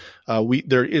that,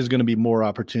 there is going to be more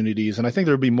opportunities. And I think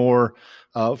there'll be more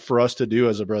for us to do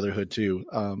as a brotherhood too.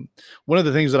 One of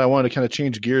the things that I wanted to kind of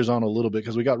change gears on a little bit,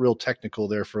 because we got real technical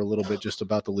there for a little bit, just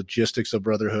about the logistics of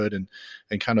brotherhood and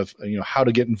kind of, how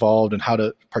to get involved and how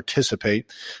to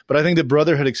participate. But I think that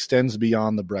brotherhood extends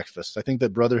beyond the breakfast. I think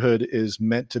that brotherhood is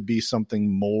meant to be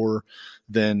something more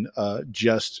than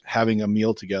just having a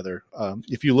meal together.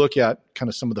 If you look at kind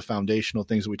of some of the foundational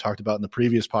things that we talked about in the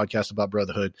previous podcast about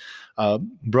brotherhood,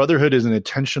 brotherhood is an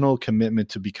intentional commitment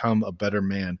to become a better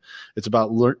man. It's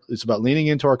about leaning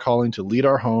into our calling to lead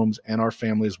our homes and our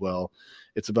families well.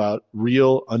 It's about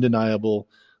real, undeniable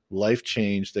life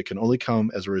change that can only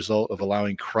come as a result of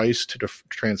allowing Christ to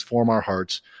transform our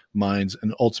hearts, minds,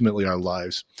 and ultimately our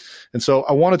lives. And so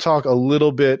I want to talk a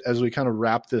little bit as we kind of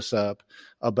wrap this up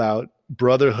about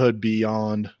brotherhood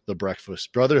beyond the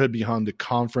breakfast, brotherhood beyond the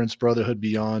conference, brotherhood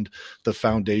beyond the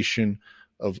foundation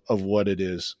of what it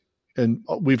is. And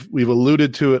we've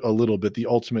alluded to it a little bit, the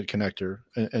ultimate connector,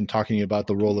 and talking about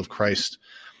the role of Christ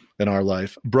in our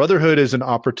life. Brotherhood is an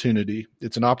opportunity.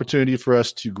 It's an opportunity for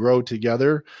us to grow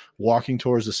together, walking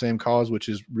towards the same cause, which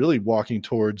is really walking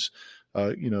towards,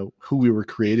 who we were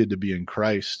created to be in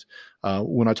Christ.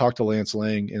 When I talked to Lance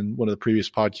Lang in one of the previous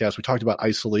podcasts, we talked about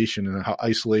isolation and how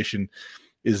isolation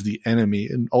is the enemy.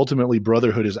 And ultimately,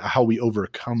 brotherhood is how we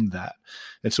overcome that.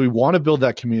 And so we want to build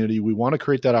that community. We want to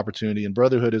create that opportunity, and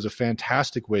brotherhood is a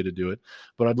fantastic way to do it.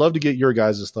 But I'd love to get your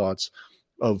guys' thoughts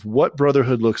of what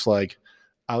brotherhood looks like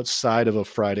outside of a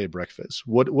Friday breakfast.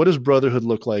 What does brotherhood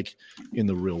look like in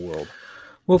the real world?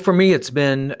 Well, for me, it's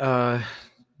been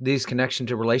these connection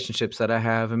to relationships that I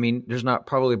have. I mean, there's not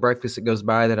probably a breakfast that goes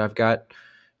by that I've got,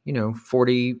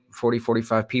 40,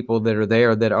 45 people that are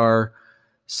there that are,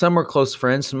 some are close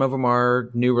friends. Some of them are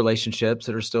new relationships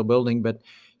that are still building. But,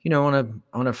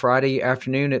 on a Friday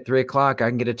afternoon at 3:00, I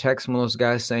can get a text from one of those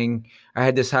guys saying, I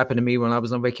had this happen to me when I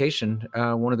was on vacation.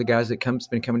 One of the guys that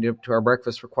been coming to our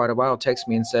breakfast for quite a while texted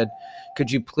me and said,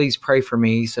 could you please pray for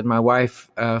me? He said, my wife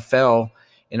fell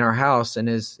in our house and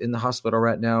is in the hospital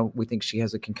right now. We think she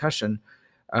has a concussion.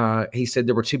 He said,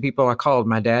 there were two people I called,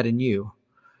 my dad and you.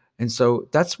 And so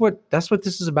that's what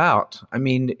this is about. I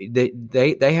mean,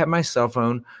 they have my cell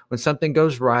phone. When something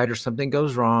goes right or something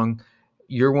goes wrong,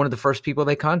 you're one of the first people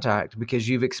they contact because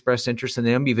you've expressed interest in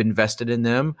them. You've invested in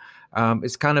them.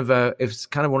 It's kind of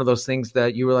one of those things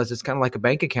that you realize it's kind of like a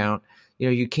bank account.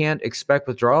 You can't expect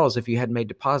withdrawals if you hadn't made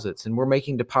deposits, and we're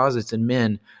making deposits in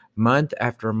men month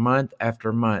after month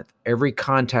after month. Every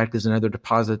contact is another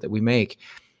deposit that we make.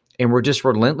 And we're just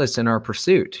relentless in our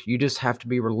pursuit. You just have to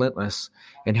be relentless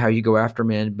in how you go after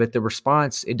men. But the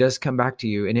response, it does come back to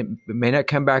you. And it may not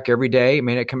come back every day. It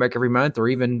may not come back every month or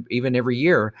even every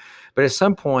year. But at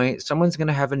some point, someone's going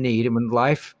to have a need. And when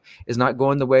life is not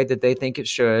going the way that they think it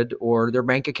should, or their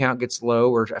bank account gets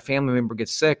low, or a family member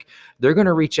gets sick, they're going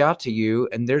to reach out to you.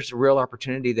 And there's a real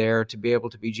opportunity there to be able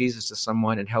to be Jesus to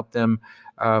someone and help them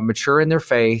mature in their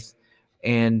faith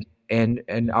and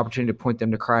an opportunity to point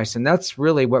them to Christ. And that's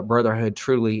really what brotherhood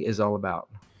truly is all about.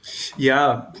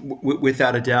 Yeah,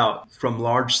 without a doubt, from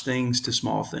large things to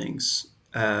small things.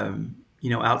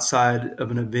 Outside of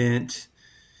an event,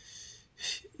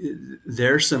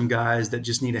 there's some guys that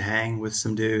just need to hang with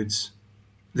some dudes.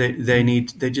 They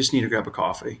just need to grab a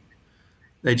coffee.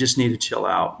 They just need to chill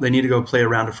out. They need to go play a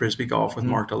round of Frisbee golf with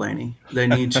Mark Delaney. They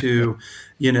need to,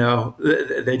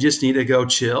 they just need to go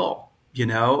chill.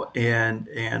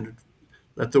 And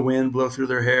let the wind blow through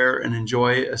their hair and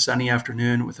enjoy a sunny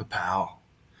afternoon with a pal.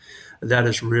 That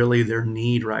is really their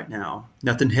need right now.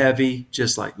 Nothing heavy,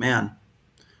 just like, man,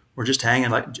 we're just hanging.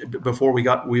 Like before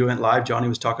we went live, Johnny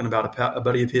was talking about a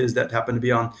buddy of his that happened to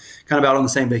be out on the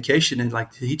same vacation. And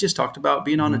like, he just talked about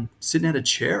being sitting at a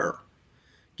chair,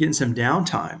 getting some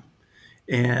downtime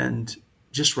and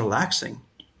just relaxing.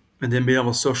 And then being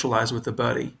able to socialize with a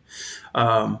buddy.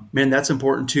 Man, that's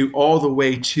important too, all the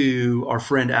way to our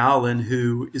friend Alan,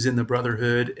 who is in the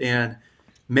brotherhood. And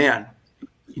man,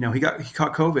 he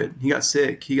caught COVID. He got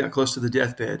sick. He got close to the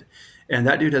deathbed. And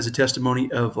that dude has a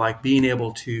testimony of like being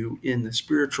able to, in the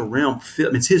spiritual realm,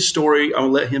 it's his story. I'm going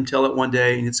to let him tell it one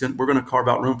day, and we're going to carve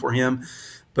out room for him.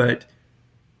 But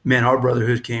man, our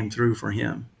brotherhood came through for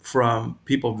him. From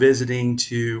people visiting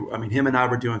to, him and I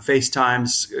were doing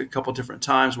FaceTimes a couple different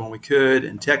times when we could,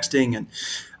 and texting, and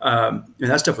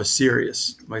that stuff was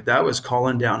serious. Like that was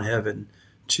calling down heaven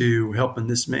to helping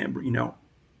this man,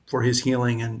 for his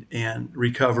healing and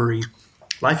recovery,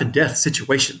 life and death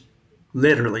situation,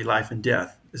 literally life and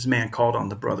death. This man called on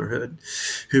the brotherhood,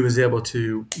 who was able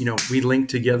to, we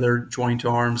linked together, joined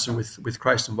arms with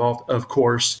Christ involved. Of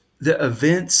course, the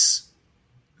events,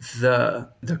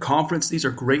 the conference, these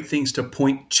are great things to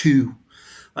point to.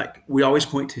 Like we always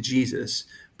point to Jesus,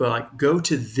 but like go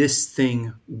to this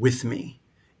thing with me.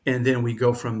 And then we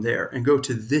go from there, and go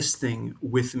to this thing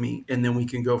with me. And then we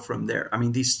can go from there.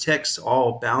 These texts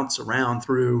all bounce around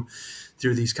through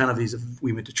these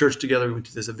we went to church together. We went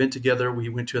to this event together. We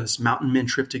went to this mountain men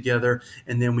trip together,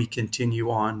 and then we continue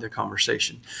on the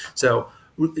conversation. So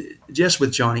just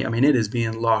with Johnny, it is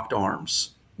being locked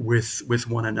arms with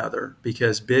one another,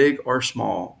 because big or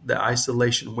small, the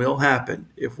isolation will happen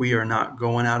if we are not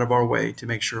going out of our way to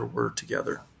make sure we're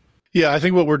together. Yeah, I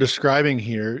think what we're describing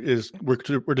here is we're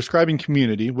describing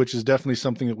community, which is definitely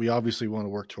something that we obviously want to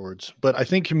work towards. But I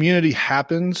think community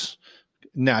happens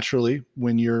naturally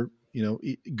when you're,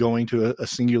 going to a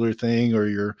singular thing, or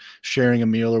you're sharing a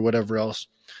meal or whatever else.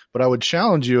 But I would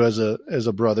challenge you as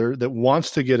a brother that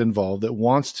wants to get involved, that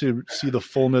wants to see the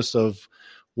fullness of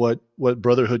what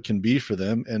brotherhood can be for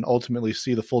them, and ultimately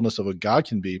see the fullness of what God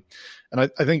can be. And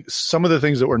I think some of the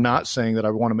things that we're not saying that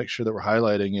I want to make sure that we're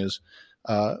highlighting is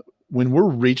when we're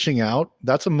reaching out,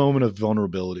 that's a moment of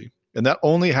vulnerability. And that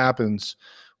only happens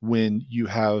when you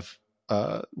have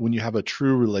a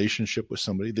true relationship with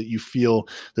somebody, that you feel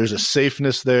there's a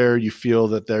safeness there. You feel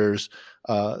that there's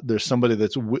somebody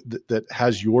that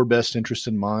has your best interest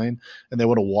in mind, and they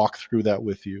want to walk through that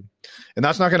with you. And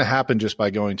that's not going to happen just by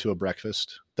going to a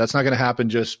breakfast. That's not going to happen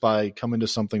just by coming to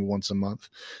something once a month.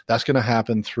 That's going to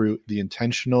happen through the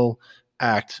intentional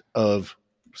act of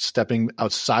stepping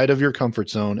outside of your comfort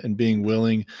zone and being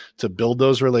willing to build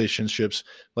those relationships.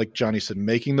 Like Johnny said,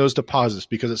 making those deposits,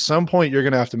 because at some point you're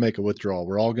going to have to make a withdrawal.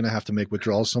 We're all going to have to make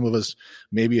withdrawals. Some of us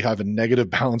maybe have a negative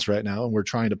balance right now, and we're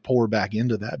trying to pour back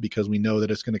into that because we know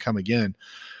that it's going to come again.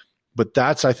 But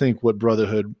that's, I think, what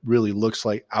brotherhood really looks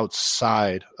like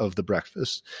outside of the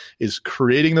breakfast, is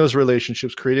creating those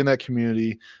relationships, creating that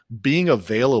community, being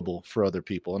available for other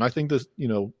people. And I think this,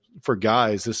 for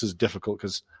guys, this is difficult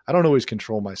because I don't always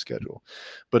control my schedule.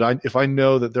 But if I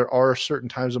know that there are certain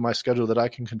times of my schedule that I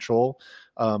can control,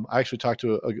 I actually talked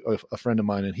to a friend of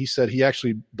mine, and he said he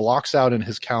actually blocks out in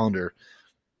his calendar,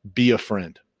 be a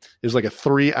friend. There's like a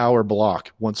 3-hour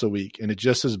block once a week, and it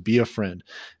just says be a friend.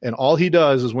 And all he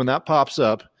does is when that pops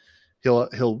up,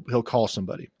 he'll call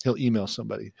somebody, he'll email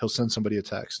somebody, he'll send somebody a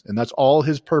text. And that's all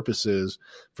his purpose is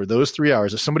for those 3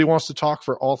 hours. If somebody wants to talk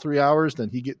for all 3 hours,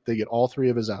 then they get all 3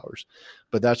 of his hours.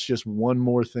 But that's just one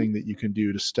more thing that you can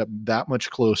do to step that much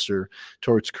closer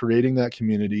towards creating that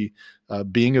community,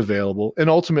 being available. And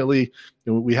ultimately,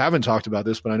 we haven't talked about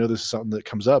this, but I know this is something that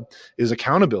comes up, is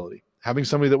accountability. Having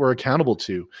somebody that we're accountable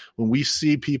to. When we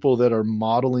see people that are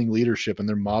modeling leadership and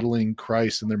they're modeling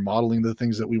Christ and they're modeling the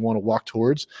things that we want to walk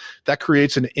towards, that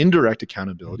creates an indirect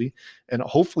accountability. And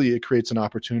hopefully it creates an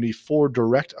opportunity for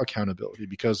direct accountability,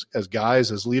 because as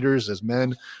guys, as leaders, as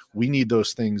men, we need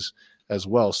those things as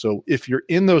well. So if you're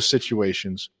in those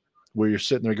situations where you're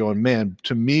sitting there going, man,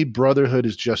 to me, brotherhood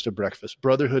is just a breakfast.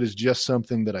 Brotherhood is just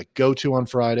something that I go to on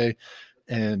Friday,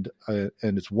 and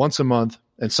it's once a month.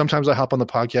 And sometimes I hop on the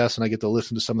podcast and I get to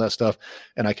listen to some of that stuff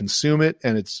and I consume it,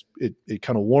 and it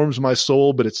kind of warms my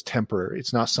soul, but it's temporary.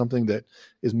 It's not something that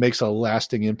makes a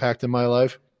lasting impact in my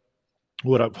life.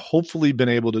 What I've hopefully been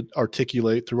able to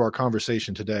articulate through our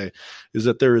conversation today is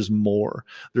that there is more.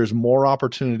 There's more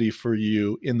opportunity for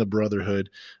you in the brotherhood,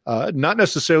 not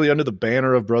necessarily under the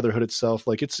banner of brotherhood itself.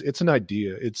 Like it's an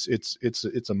idea. It's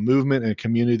a movement and a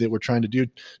community that we're trying to do,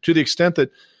 to the extent that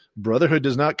brotherhood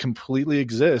does not completely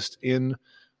exist in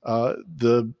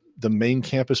the main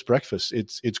campus breakfast.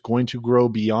 It's going to grow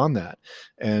beyond that.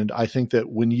 And I think that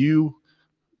when you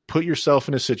put yourself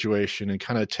in a situation and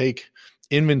kind of take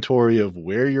inventory of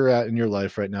where you're at in your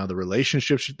life right now, the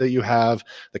relationships that you have,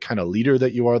 the kind of leader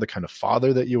that you are, the kind of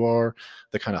father that you are,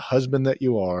 the kind of husband that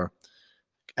you are,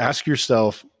 ask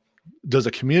yourself, does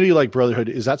a community like brotherhood,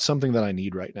 is that something that I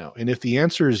need right now? And if the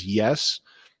answer is yes,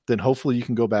 then hopefully you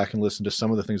can go back and listen to some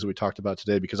of the things that we talked about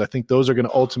today, because I think those are going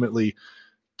to ultimately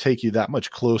take you that much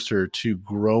closer to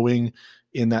growing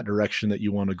in that direction that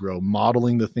you want to grow,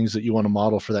 modeling the things that you want to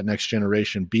model for that next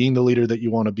generation, being the leader that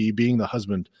you want to be, being the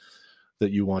husband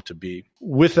that you want to be.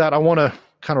 With that, I want to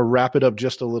kind of wrap it up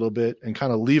just a little bit and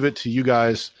kind of leave it to you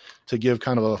guys to give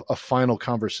kind of a final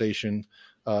conversation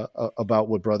about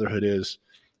what brotherhood is.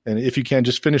 And if you can,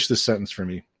 just finish this sentence for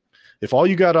me. If all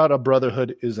you got out of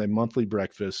brotherhood is a monthly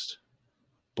breakfast,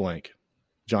 blank.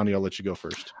 Johnny, I'll let you go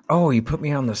first. Oh, you put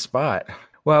me on the spot.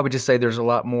 Well, I would just say there's a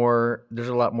lot more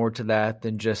to that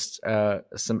than just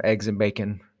some eggs and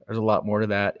bacon. There's a lot more to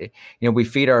that. We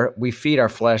feed our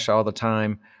flesh all the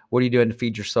time. What are you doing to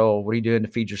feed your soul? What are you doing to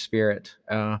feed your spirit?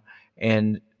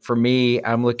 And for me,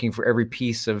 I'm looking for every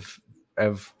piece of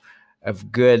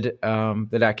good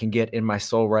that I can get in my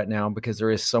soul right now, because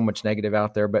there is so much negative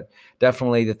out there. But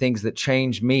definitely the things that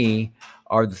change me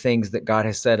are the things that God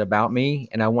has said about me.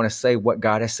 And I want to say what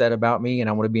God has said about me, and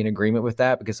I want to be in agreement with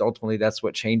that, because ultimately that's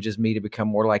what changes me to become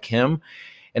more like him.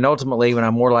 And ultimately, when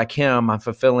I'm more like him, I'm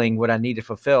fulfilling what I need to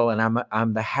fulfill, and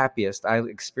I'm the happiest. I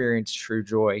experience true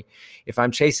joy. If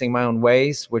I'm chasing my own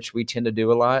ways, which we tend to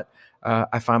do a lot,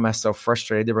 I find myself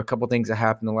frustrated. There were a couple of things that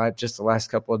happened just the last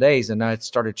couple of days, and I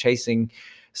started chasing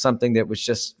something that was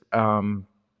just something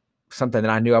that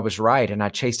I knew I was right, and I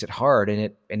chased it hard,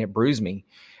 and it bruised me.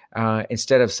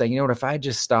 Instead of saying, if I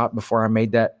just stopped before I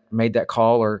made that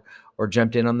call or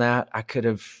jumped in on that, I could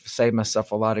have saved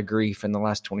myself a lot of grief in the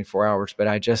last 24 hours. But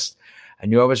I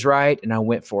knew I was right, and I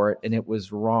went for it, and it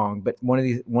was wrong. But one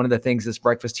of the things this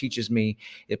breakfast teaches me,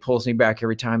 it pulls me back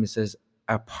every time. It says,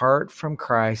 apart from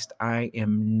Christ, I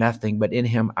am nothing, but in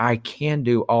him, I can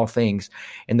do all things.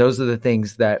 And those are the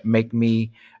things that make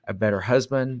me a better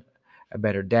husband, a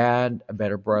better dad, a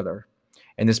better brother.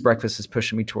 And this breakfast is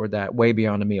pushing me toward that, way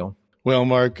beyond a meal. Well,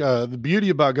 Mark, the beauty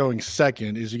about going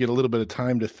second is you get a little bit of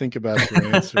time to think about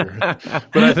your answer.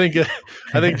 But I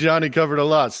think Johnny covered a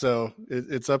lot, so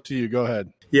it's up to you. Go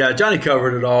ahead. Yeah, Johnny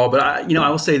covered it all. But I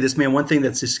will say this, man. One thing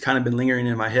that's just kind of been lingering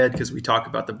in my head, because we talk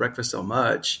about the breakfast so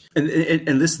much. And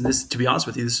listen, this, to be honest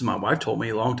with you, this is my wife told me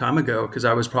a long time ago, because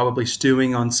I was probably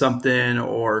stewing on something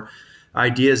or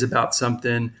ideas about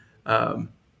something. God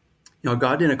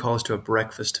didn't call us to a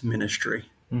breakfast ministry.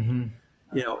 Mm-hmm.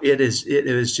 It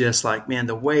is just like, man,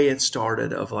 the way it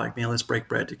started of like, man, let's break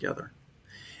bread together.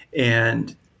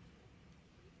 And,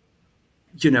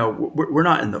 we're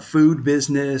not in the food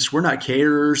business. We're not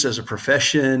caterers as a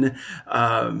profession.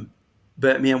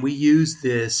 But man, we use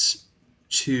this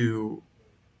to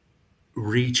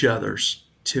reach others,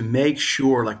 to make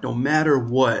sure, like, no matter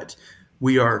what,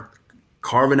 we are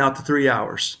carving out the 3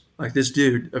 hours. Like this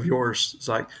dude of yours, it's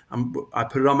like, I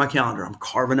put it on my calendar. I'm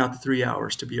carving out the 3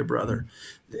 hours to be a brother.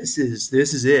 This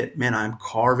is it, man. I'm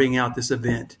carving out this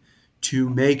event to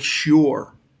make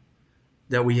sure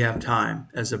that we have time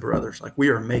as a brothers. Like, we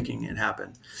are making it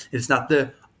happen. It's not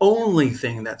the only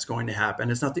thing that's going to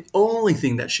happen. It's not the only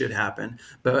thing that should happen,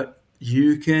 but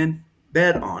you can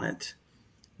bet on it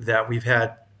that we've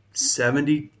had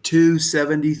 72,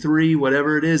 73,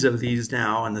 whatever it is of these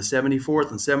now, and the 74th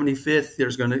and 75th,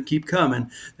 there's going to keep coming,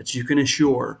 that you can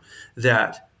ensure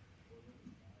that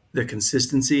the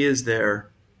consistency is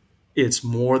there. It's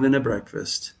more than a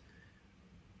breakfast.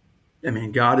 I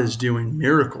mean, God is doing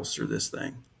miracles through this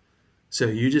thing. So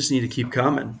you just need to keep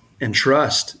coming and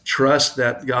trust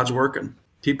that God's working.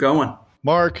 Keep going.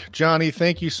 Mark, Johnny,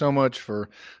 thank you so much for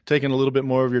taking a little bit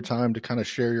more of your time to kind of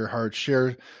share your heart,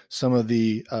 share some of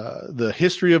the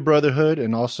history of brotherhood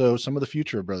and also some of the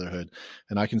future of brotherhood.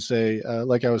 And I can say,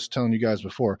 like I was telling you guys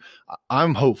before,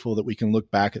 I'm hopeful that we can look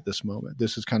back at this moment.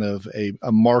 This is kind of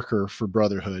a marker for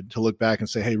brotherhood, to look back and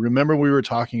say, hey, remember we were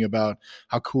talking about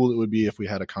how cool it would be if we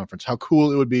had a conference, how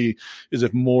cool it would be is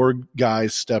if more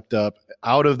guys stepped up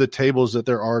out of the tables that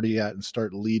they're already at and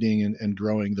start leading and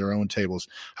growing their own tables.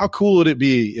 How cool would it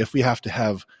be if we have to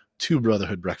have 2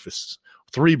 brotherhood breakfasts,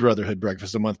 3 brotherhood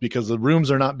breakfasts a month, because the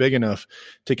rooms are not big enough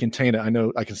to contain it. I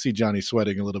know I can see Johnny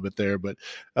sweating a little bit there, but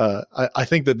I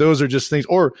think that those are just things,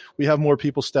 or we have more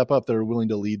people step up that are willing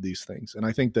to lead these things. And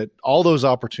I think that all those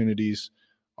opportunities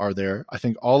are there. I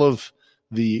think all of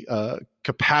the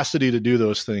capacity to do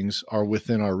those things are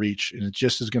within our reach. And it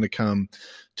just is going to come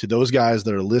to those guys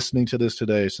that are listening to this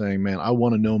today saying, man, I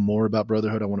want to know more about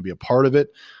brotherhood. I want to be a part of it.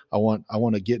 I want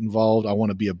to get involved. I want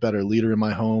to be a better leader in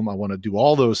my home. I want to do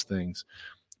all those things.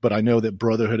 But I know that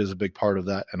brotherhood is a big part of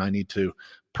that. And I need to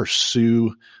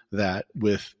pursue that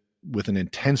with an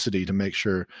intensity to make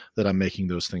sure that I'm making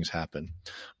those things happen.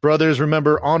 Brothers,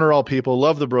 remember, honor all people,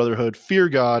 love the brotherhood, fear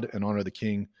God, and honor the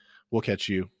King. We'll catch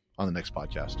you on the next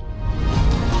podcast.